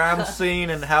the crime scene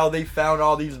and how they found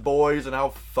all these boys and how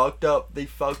fucked up they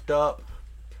fucked up.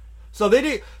 So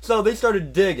they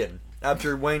started digging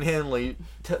after Wayne Henley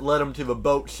led them to the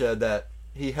boat shed that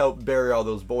he helped bury all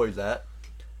those boys at.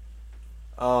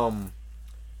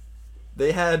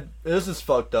 This is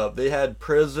fucked up. They had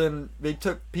prison. They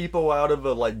took people out of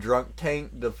a like drunk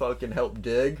tank to fucking help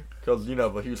dig. Because, you know,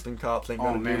 the Houston cops ain't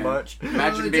gonna do much.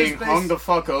 Imagine being hung the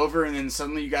fuck over and then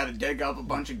suddenly you gotta dig up a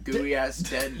bunch of gooey ass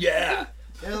dead. Yeah.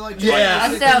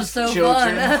 That sounds so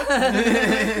fun.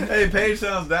 Hey, Paige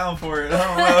sounds down for it. I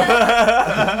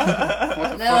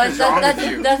don't know. No,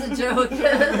 that's a joke.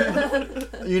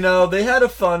 You know, they had a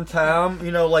fun time.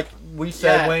 You know, like we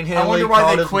said Wayne Henley I wonder why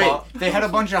called they his quit. mom. They had a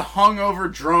bunch of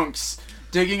hungover drunks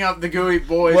digging up the gooey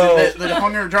boys, Well- and the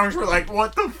hungover drunks were like,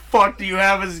 "What the fuck do you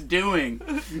have us doing?"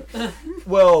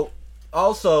 Well,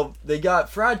 also, they got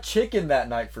fried chicken that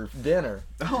night for dinner.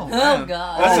 Oh, man.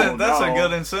 God. That's a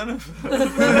good incentive.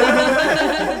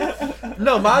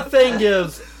 No, my thing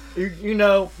is, you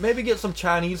know, maybe get some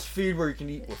Chinese food where you can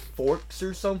eat with forks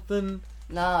or something.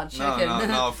 No, chicken.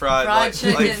 No, fried, Fried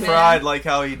chicken, like man. fried, like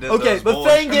how he did. Okay, those the boys.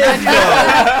 thing is,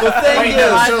 the thing Wait, is,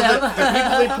 no, so the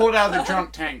people they pulled out of the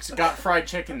drunk tanks got fried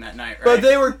chicken that night, right? but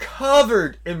they were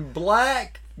covered in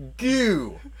black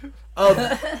goo.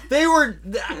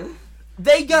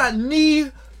 They got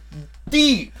knee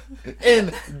deep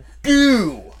in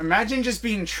goo. Imagine just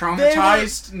being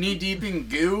traumatized, knee deep in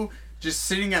goo, just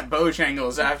sitting at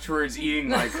Bojangles afterwards, eating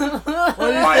like, What do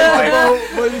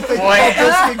you think about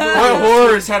biscuit what grits?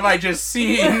 horrors have I just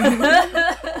seen?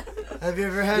 Have you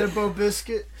ever had a Bo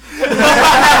biscuit?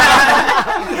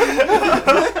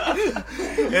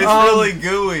 It's really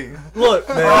gooey. Look,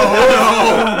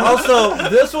 man. Also,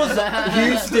 this was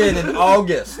Houston in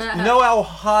August. You know how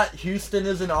hot Houston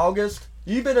is in August?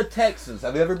 You've been to Texas.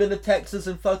 Have you ever been to Texas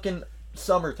in fucking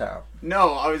summertime?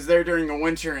 No, I was there during the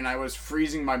winter and I was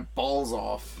freezing my balls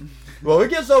off. Well, it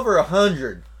gets over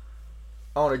 100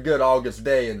 on a good August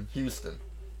day in Houston.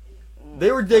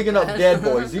 They were digging up dead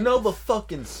boys. You know the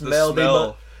fucking smell.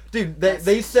 smell. Dude,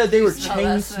 they said they were smell chain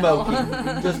that smell.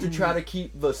 smoking just to try to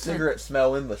keep the cigarette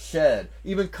smell in the shed.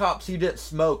 Even cops who didn't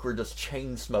smoke were just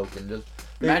chain smoking.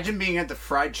 Imagine being at the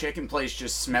fried chicken place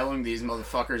just smelling these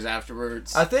motherfuckers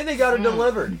afterwards. I think they got it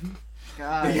delivered.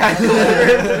 God.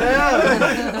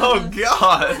 Oh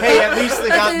God. Hey, at least they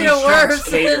got these drunks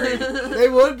catering. They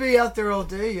would be out there all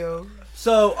day, yo.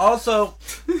 So, also,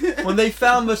 when they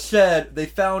found the shed, they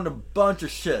found a bunch of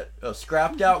shit. A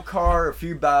scrapped out car, a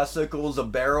few bicycles, a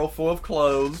barrel full of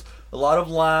clothes, a lot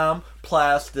of lime,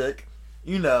 plastic,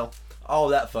 you know, all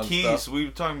that fun Keys. stuff. We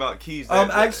were talking about keys.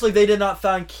 Actually, they did not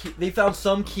find they found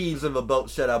some keys in the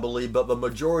boat shed, I believe, but the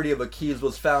majority of the keys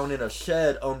was found in a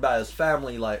shed owned by his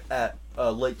family, like at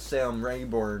Lake Sam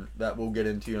Rayburn, that we'll get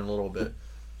into in a little bit.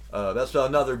 That's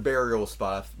another burial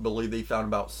spot. I believe they found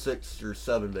about 6 or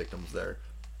 7 victims there.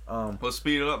 Let's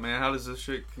speed it up, man. How does this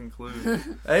shit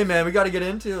conclude? Hey, man, we got to get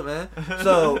into it, man.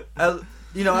 So,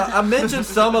 you know, I mentioned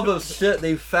some of the shit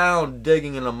they found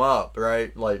digging them up,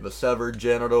 right? Like the severed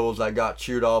genitals that got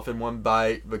chewed off in one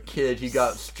bite. The kid, he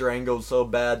got strangled so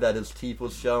bad that his teeth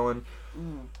was showing.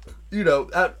 You know,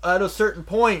 at a certain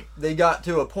point, they got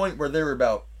to a point where they were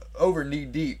about over knee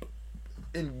deep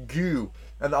in goo.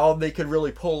 And all they could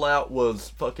really pull out was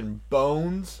fucking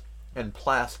bones and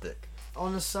plastic.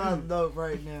 On the side note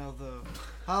right now, though,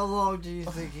 how long do you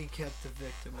think he kept the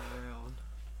victim around?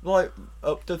 Like,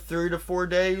 up to 3 to 4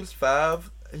 days, 5.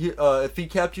 If he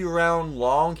kept you around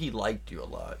long, he liked you a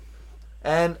lot.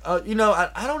 And, you know,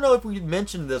 I don't know if we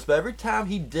mentioned this, but every time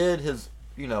he did his,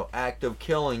 you know, act of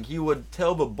killing, he would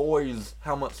tell the boys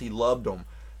how much he loved them.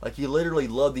 Like, he literally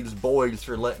loved these boys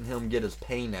for letting him get his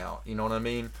pain out. You know what I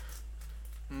mean?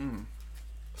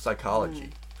 Psychology.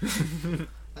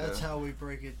 That's how we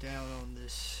break it down on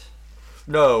this.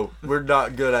 No, we're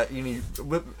not good at any.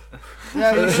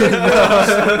 Yeah, you should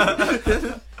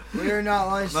know. We are not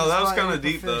licensed. No, that was by kind any of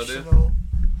deep though, dude. professional.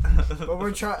 But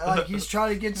we're trying. Like, he's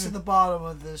trying to get to the bottom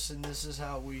of this, and this is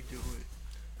how we do it.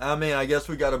 I mean, I guess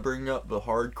we got to bring up the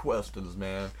hard questions,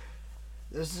 man.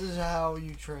 This is how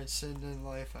you transcend in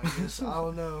life, I guess. I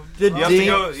don't know. Did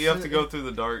You have to go through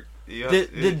the dark.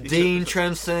 Did Dean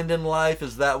transcend in life?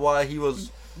 Is that why he was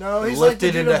No, he's lifted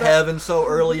like the into dude heaven so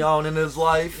early on in his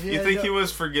life? You think he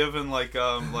was forgiven like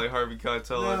Harvey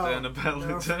Keitel at the end of Bad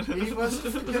Lieutenant? He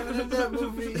wasn't forgiven in that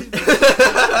movie.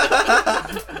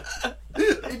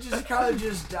 He just kind of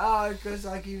just died because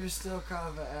like he was still kind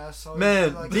of an asshole.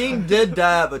 Man, like, Dean did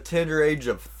die at the tender age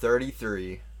of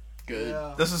 33. Good.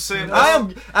 Yeah. This is same. I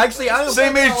am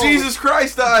same age Jesus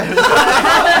Christ died.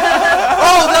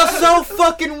 Oh, that's so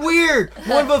fucking weird.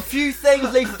 One of the few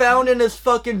things they found in his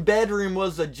fucking bedroom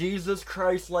was a Jesus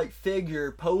Christ-like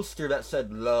figure poster that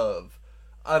said "love"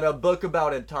 on a book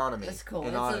about autonomy. That's cool.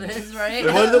 And That's what it honesty. is, right?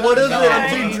 What is it?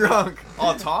 I'm too drunk.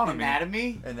 Autonomy.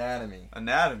 Anatomy? Anatomy.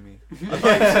 Anatomy. I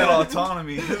thought you said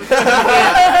autonomy.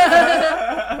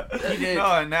 He did.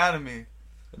 No, anatomy.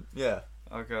 Yeah.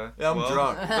 Okay. Yeah, I'm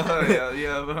drunk.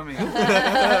 Yeah, but I mean,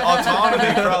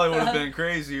 autonomy probably would have been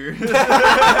crazier.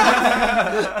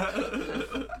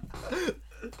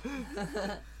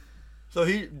 So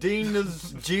Dean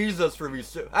is Jesus for me.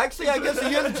 Actually, I guess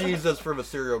he is Jesus for the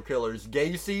serial killers.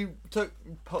 Gacy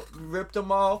ripped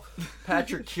him off.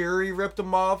 Patrick Curie ripped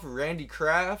him off. Randy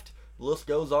Kraft. The list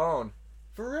goes on.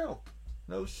 For real.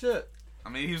 No shit. I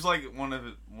mean, he was like one of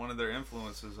their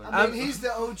influences. I mean, he's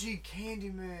the OG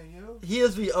Candyman, yo. He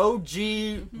is the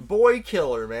OG boy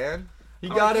killer, man. He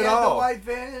got it all. The white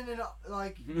van and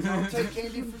like take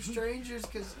candy from strangers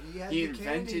because he had the candy. He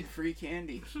invented free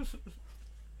candy.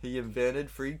 He invented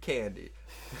free candy.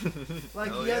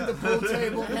 Like he had the pool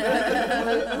table like in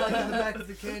the back of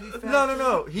the candy factory.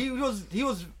 No. He was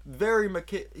very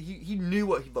he knew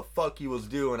what the fuck he was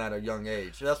doing at a young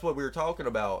age. That's what we were talking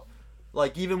about.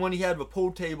 Like, even when he had the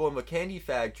pool table in the candy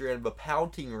factory and the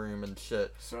pouting room and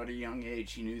shit. So at a young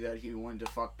age, he knew that he wanted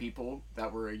to fuck people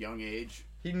that were a young age.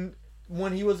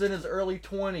 When he was in his early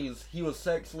 20s, he was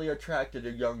sexually attracted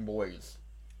to young boys.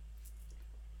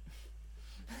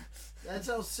 That's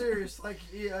how serious. Like,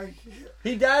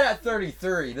 he died at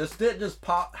 33. This didn't just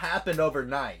happen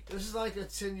overnight. This is like a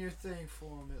 10-year thing for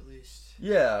him, at least.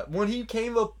 Yeah, when he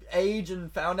came of age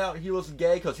and found out he was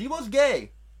gay, because he was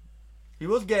gay. He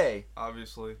was gay.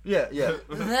 Obviously. Yeah. Hey,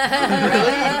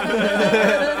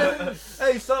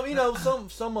 some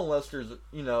molesters,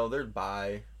 they're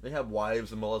bi. They have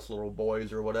wives and molest little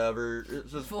boys or whatever.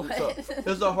 It's just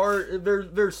there's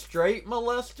straight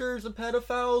molesters and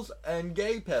pedophiles and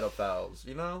gay pedophiles,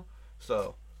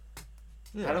 So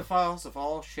yeah. Pedophiles of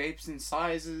all shapes and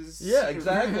sizes. Yeah,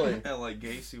 exactly. Yeah, like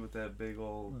Gacy with that big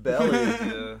old belly.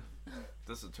 Yeah.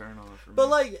 That's a turn on for me. But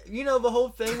the whole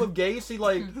thing with Gacy,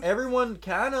 everyone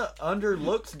kind of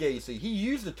underlooks Gacy. He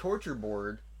used a torture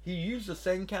board. He used the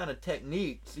same kind of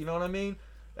techniques. You know what I mean?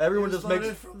 Everyone just makes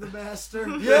from the master.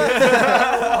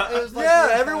 Yeah,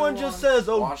 everyone just says,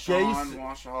 "Oh, wash Gacy." On,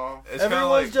 wash off.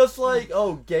 Everyone's just like,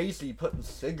 "Oh, Gacy putting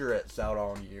cigarettes out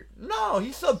on you." No,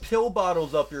 he shoved pill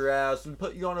bottles up your ass and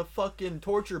put you on a fucking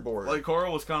torture board. Like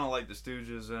Corll was kind of like the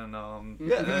Stooges and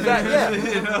Yeah.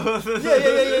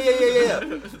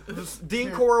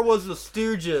 Dean Corll was the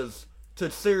Stooges to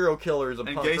serial killers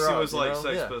and punk Gacy rock, was like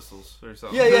Sex Pistols or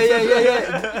something.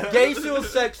 Yeah. Gacy was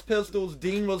Sex Pistols.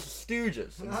 Dean was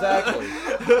Stooges. Exactly.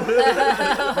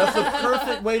 That's the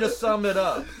perfect way to sum it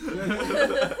up.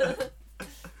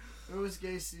 Who was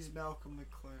Gacy's Malcolm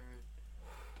McLaren?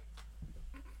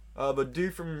 But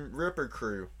dude from Ripper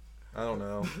Crew. I don't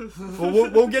know.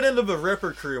 We'll get into the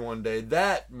Ripper Crew one day.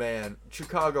 That, man,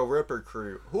 Chicago Ripper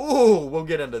Crew. Ooh, we'll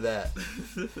get into that.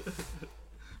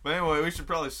 But anyway, we should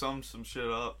probably sum some shit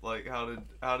up. Like, how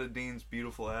did Dean's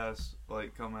beautiful ass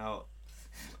come out?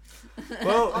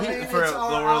 Well, for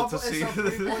the world to see. It's on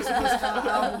Pretty Boys Must Die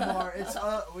album art.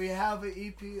 We have an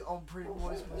EP on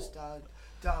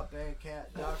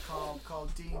prettyboysmustdie.bandcamp.com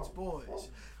called Dean's Boys.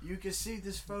 You can see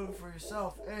this photo for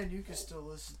yourself, and you can still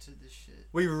listen to this shit.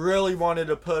 We really wanted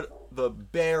to put the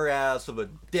bare ass of a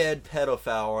dead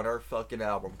pedophile on our fucking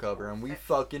album cover, and we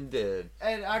fucking did.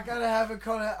 And I gotta have it.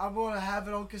 I'm gonna have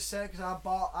it on cassette because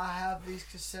I have these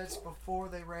cassettes before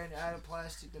they ran out of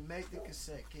plastic to make the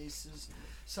cassette cases,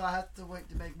 so I have to wait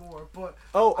to make more. But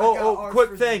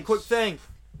quick thing.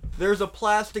 There's a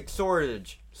plastic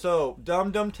shortage, so Dum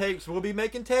Dum Tapes will be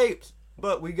making tapes.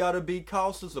 But we gotta be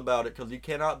cautious about it because you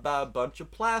cannot buy a bunch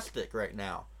of plastic right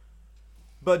now.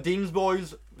 But Dean's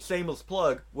Boys, shameless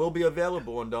plug, will be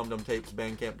available on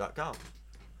dumdumtapesbandcamp.com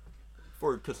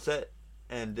for cassette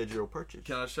and digital purchase.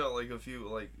 Can I shout a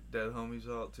few dead homies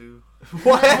out too?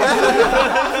 What? I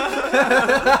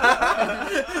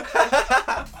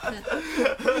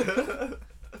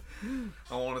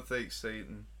want to thank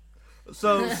Satan.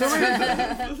 So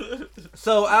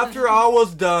after all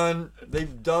was done, they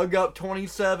dug up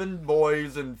 27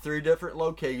 boys in 3 different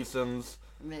locations.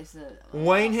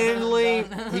 Wayne Henley,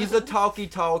 he's a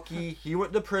talkie. He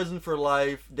went to prison for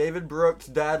life. David Brooks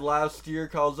died last year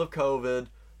because of COVID.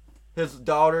 His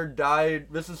daughter died.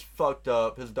 This is fucked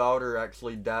up. His daughter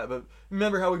actually died. But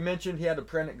remember how we mentioned he had a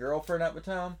pregnant girlfriend at the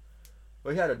time?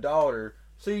 Well, he had a daughter.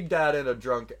 So he died in a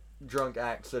drunk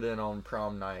accident on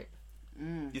prom night.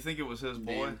 You think it was his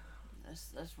boy? Man,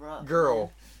 that's rough.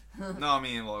 Girl. No, I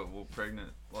mean,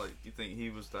 pregnant. You think he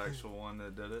was the actual one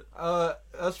that did it?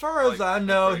 As far as I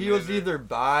know, he was either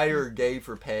bi or gay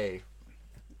for pay.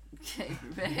 Gay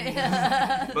for pay.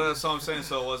 But that's what I'm saying,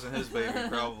 so it wasn't his baby,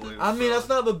 probably. I mean, that's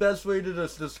not the best way to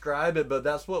describe it, but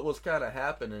that's what was kind of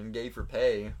happening, gay for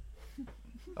pay.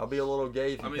 I'll be a little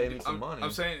gay if you pay me some money. I'm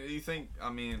saying, you think? I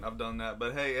mean, I've done that,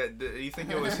 but hey, you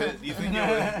think it was his? You think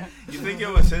it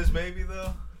was his baby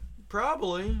though?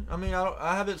 Probably. I mean,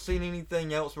 I haven't seen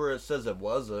anything else where it says it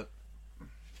wasn't.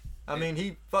 I mean,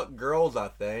 he fucked girls, I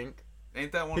think.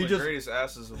 Ain't that one of the greatest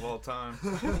asses of all time?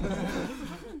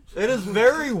 It is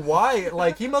very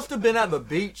white. He must have been at the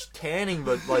beach tanning,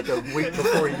 but a week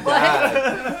before he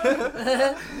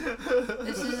died.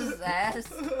 This is his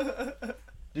ass.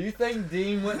 Do you think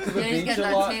Dean went to the Yeah, he's beach got a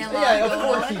that lot? tan Yeah, line of going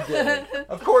course on. he did.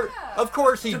 Of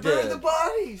course he To burn the did.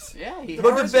 bodies. Yeah, he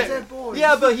But Hurts the his dead boys.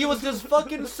 yeah, but he was just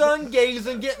fucking sun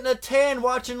gazing, getting a tan,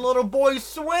 watching little boys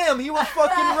swim. He was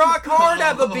fucking rock hard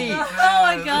at the beach. Oh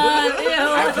my god,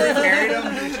 After he ew. buried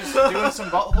him, he was just doing some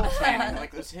butthole tanning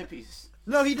like those hippies.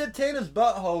 No, he did tan his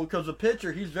butthole because the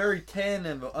picture, he's very tan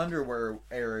in the underwear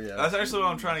area. That's actually what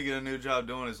I'm trying to get a new job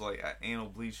doing is like anal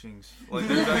bleachings. Like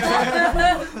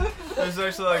there's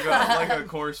actually like a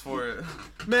course for it.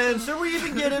 Man, should we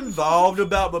even get involved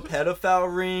about the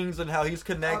pedophile rings and how he's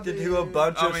connected to a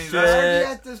bunch of Already shit?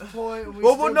 at this point.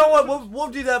 Well, you know what? We'll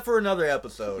do that for another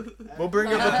episode. We'll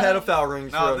bring up the pedophile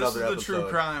rings No, for this is another the episode. true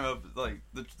crime of like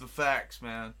the facts,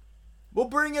 man. We'll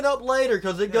bring it up later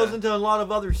because it goes Yeah. into a lot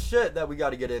of other shit that we got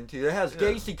to get into. It has Yeah.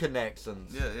 Gacy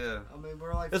connections. Yeah. I mean,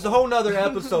 we're like. It's a whole nother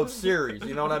episode series.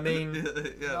 You know what I mean?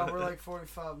 No, we're like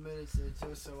 45 minutes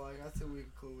into it, so like I think we can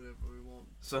include whatever we want.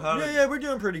 So how did Yeah, we're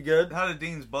doing pretty good. how did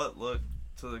Dean's butt look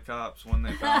to the cops when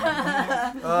they found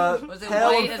him? Was it pale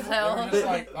white and- as hell? They,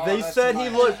 like, oh, they that's said he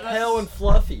nice. looked pale and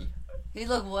fluffy. He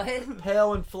looked what?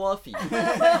 Pale and fluffy. Damn,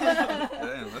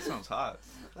 that sounds hot.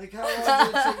 Like, how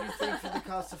long did it take you think for the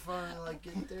cops to finally like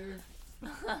get there?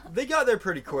 They got there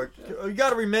pretty quick. You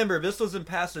got to remember, this was in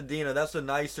Pasadena. That's a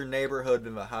nicer neighborhood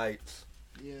than the Heights.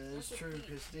 Yeah, that's true.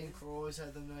 Because Dean Corll always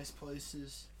had them nice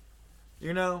places.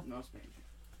 You know? No Spanish.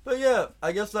 But yeah,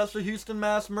 I guess that's the Houston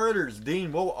mass murders.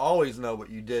 Dean, we'll always know what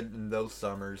you did in those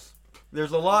summers.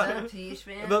 There's a lot. Is that a peach,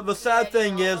 man? But the sad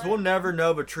thing is, we'll never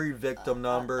know the true victim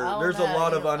number. I don't There's a know.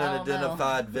 lot of I don't know.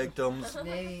 unidentified victims.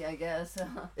 Maybe, I guess.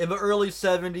 In the early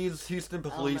 70s, Houston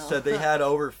police know. said they had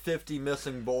over 50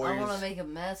 missing I boys. want to make a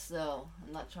mess, though.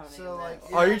 I'm not trying to make So, a mess.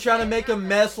 like, Are you trying to make a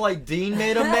mess like Dean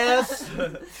made a mess?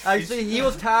 Actually, he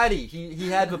was tidy. He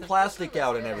had the plastic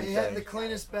out and He had the everything.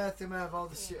 cleanest bathroom out of all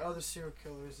the other serial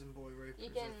killers and boy rapers. You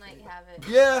can like have it.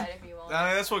 Yeah. inside if you want. I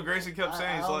mean, that's what Gracie kept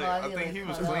saying. He's I don't like, know, I he think like he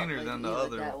was cut up, cleaner like, than he the looked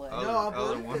other that way. No, I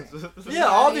other believe ones. Yeah,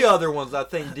 all the other ones, I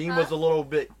think Dean was a little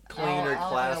bit cleaner,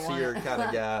 Oh, classier okay, kind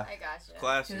of guy. I gotcha.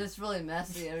 Classy. Because it's really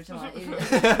messy every time I eat it.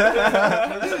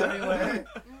 It's everywhere.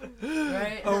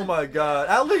 Right? Oh my god.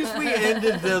 At least we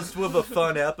ended this with a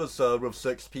fun episode with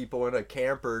 6 people in a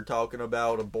camper talking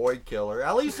about a boy killer.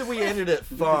 At least we ended it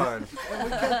fun. And we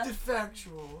kept it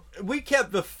factual. We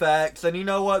kept the facts, and you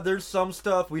know what? There's some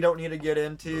stuff we don't need to get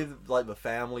into, like the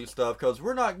family stuff, because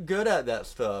we're not good at that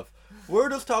stuff. We'll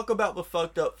just talk about the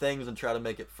fucked up things and try to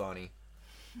make it funny.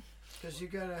 Because you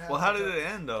gotta have. Well, how did it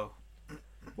end though?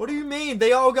 What do you mean?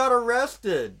 They all got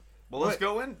arrested. Well, let's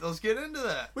go in. Let's get into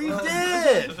that. We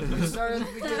did! We started at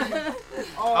the beginning.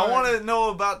 I want to know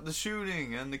about the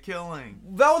shooting and the killing.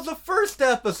 That was the first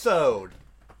episode.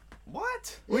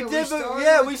 What? We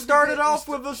Yeah, did. We started off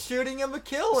with the shooting and the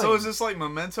killing. So is this like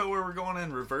Memento, where we're going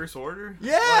in reverse order?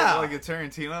 Yeah. Like a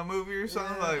Tarantino movie or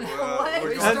something. Yeah. Like What? we're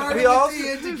We going- started we at also- the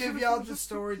end to give y'all the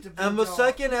story to And the build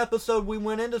second episode, we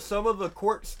went into some of the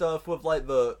court stuff with like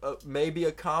the maybe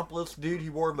accomplice dude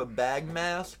who wore the bag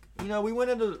mask. You know, we went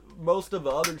into most of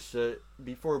the other shit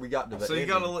before we got to the So you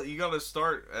ending. gotta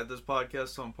start at this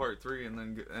podcast on part 3 and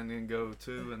then go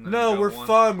 2 and then No, go we're 1.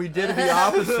 fun. We did the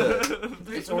opposite.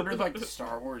 It's ordered like the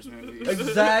Star Wars movies.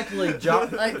 Exactly.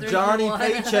 Like 3, Johnny 2, 1.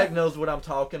 Paycheck knows what I'm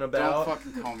talking Don't about.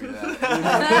 fucking call me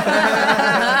that.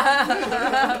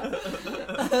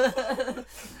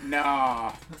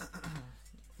 Nah.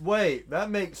 Wait, that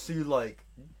makes you like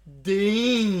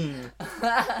Dean.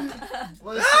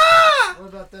 What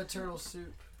about that turtle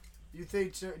soup? You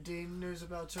think Dean knows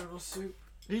about turtle soup?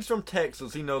 He's from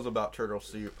Texas. He knows about turtle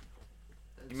soup.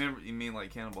 You mean like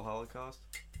Cannibal Holocaust?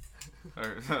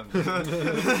 Or, God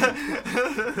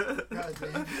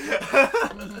damn.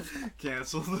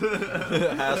 Cancelled.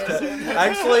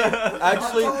 Actually, I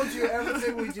told you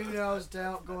everything we do now is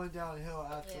going downhill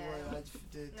after what I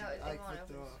did. No, I they won't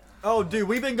clicked it off. oh, dude,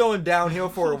 we've been going downhill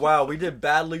for a while. We did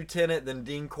Bad Lieutenant, then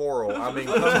Dean Corll. I mean,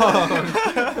 come on.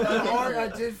 The art I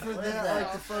did for What is that, that?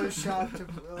 like the Photoshop,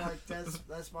 to like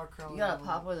that's my crown. You gotta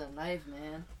pop with a knife,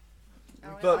 man.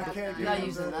 But- I can't You do gotta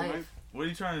use a that. knife. What are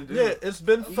you trying to do? Yeah, it's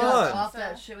been You gotta fun. pop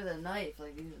that shit with a knife.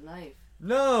 Like, use a knife.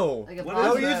 No, Like a What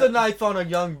don't is use that? a knife on a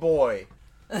young boy.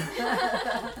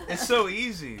 It's so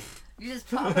easy. You just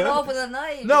pop it off with a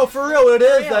knife. No, for real, it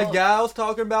is. For That real. guy I was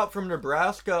talking about from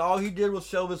Nebraska, all he did was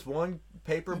show this one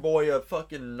paper boy a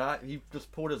fucking knife. He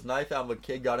just pulled his knife out and the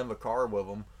kid got in the car with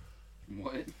him.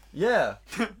 What? Yeah.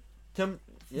 Tim,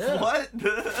 yeah. What?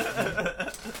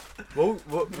 Well,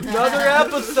 another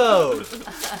episode.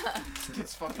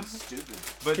 It's fucking stupid.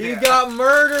 But he got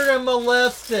murdered and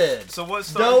molested. So what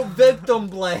started? Don't victim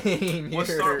blame. What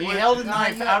here. start- He what- held a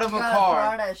knife out of a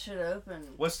car. That shit open.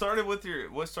 What started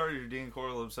your Dean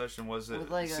Corll obsession? Was it With,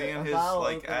 like, seeing a his bottle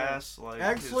like opener. ass? Like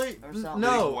Actually, his no.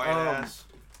 big white ass.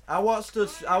 I watched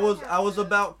this. I was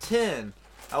about 10.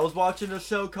 I was watching a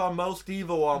show called Most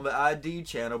Evil on the ID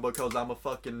channel because I'm a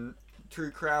fucking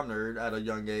true crime nerd at a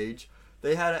young age.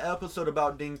 They had an episode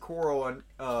about Dean Corll, and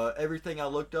everything I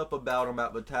looked up about him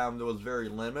at the time there was very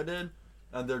limited,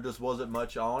 and there just wasn't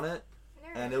much on it,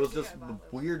 and it was just a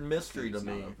weird mystery to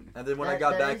me. And then when I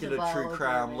got back into true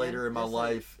crime later in my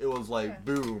life, it was like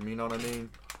boom, you know what I mean?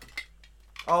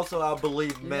 Also, I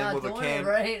believe You're Man not with a doing it Candy.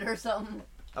 right or something.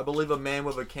 I believe A Man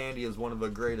with a Candy is one of the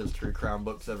greatest true crime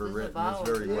books ever written. It's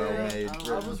very well made.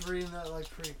 I was reading that like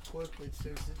pretty quickly too.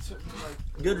 'Cause it took me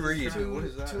like Good read. What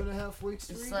is that? 2.5 weeks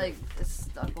to It's read. like it's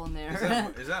stuck on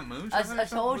there. Is that moonshine? I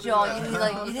told y'all you need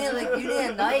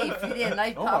a knife. You need a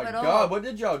knife. Oh Pop my it god! off. What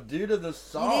did y'all do to the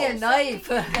sauce? You need a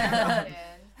knife.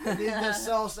 I need the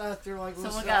sauce after like.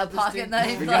 Someone got a pocket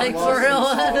knife, We like got for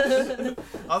real.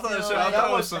 I thought it That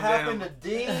was was some happened damn.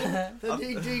 to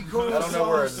Dean. The Dean Corll I don't know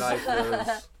where a sauce. knife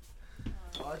is.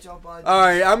 Watch out, bud.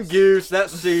 Alright, I'm Goose,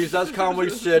 that's Siege, that's Conway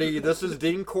City. This is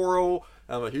Dean Corll.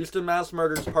 I'm a Houston Mass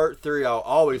Murders Part 3. I'll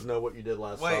always know what you did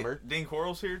last Wait, summer. Dean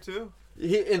Corll's here too?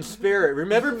 In spirit,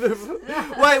 remember?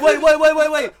 Wait.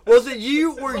 Was it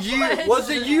you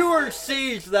or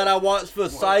Siege that I watched the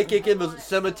psychic in the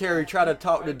cemetery try to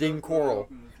talk to Dean Corll?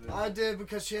 I did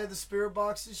because she had the spirit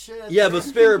box and shit. Yeah, the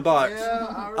spirit box. Yeah,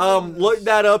 I remember Look this.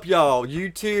 that up, y'all.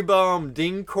 YouTube,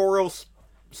 Dean Corll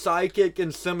psychic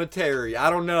and cemetery. I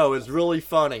don't know. It's really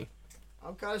funny.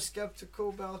 I'm kind of skeptical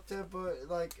about that, but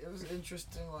like it was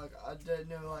interesting. Like I didn't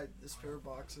know like the spirit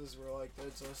boxes were like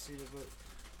that, so I seen it, but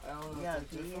I don't know. Yeah,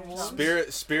 if they're different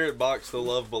ones. Spirit Box, The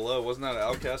Love Below. Wasn't that an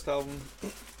Outcast album?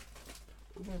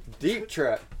 Deep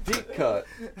cut.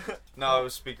 No, it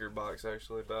was Speaker Box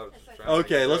actually. But I was just trying to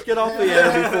Okay, make let's it get off the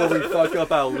air before we fuck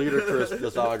up our ludicrous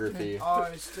discography.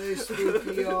 Alright, stay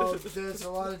spooky, y'all. There's a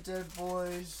lot of dead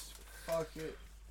boys. Fuck it.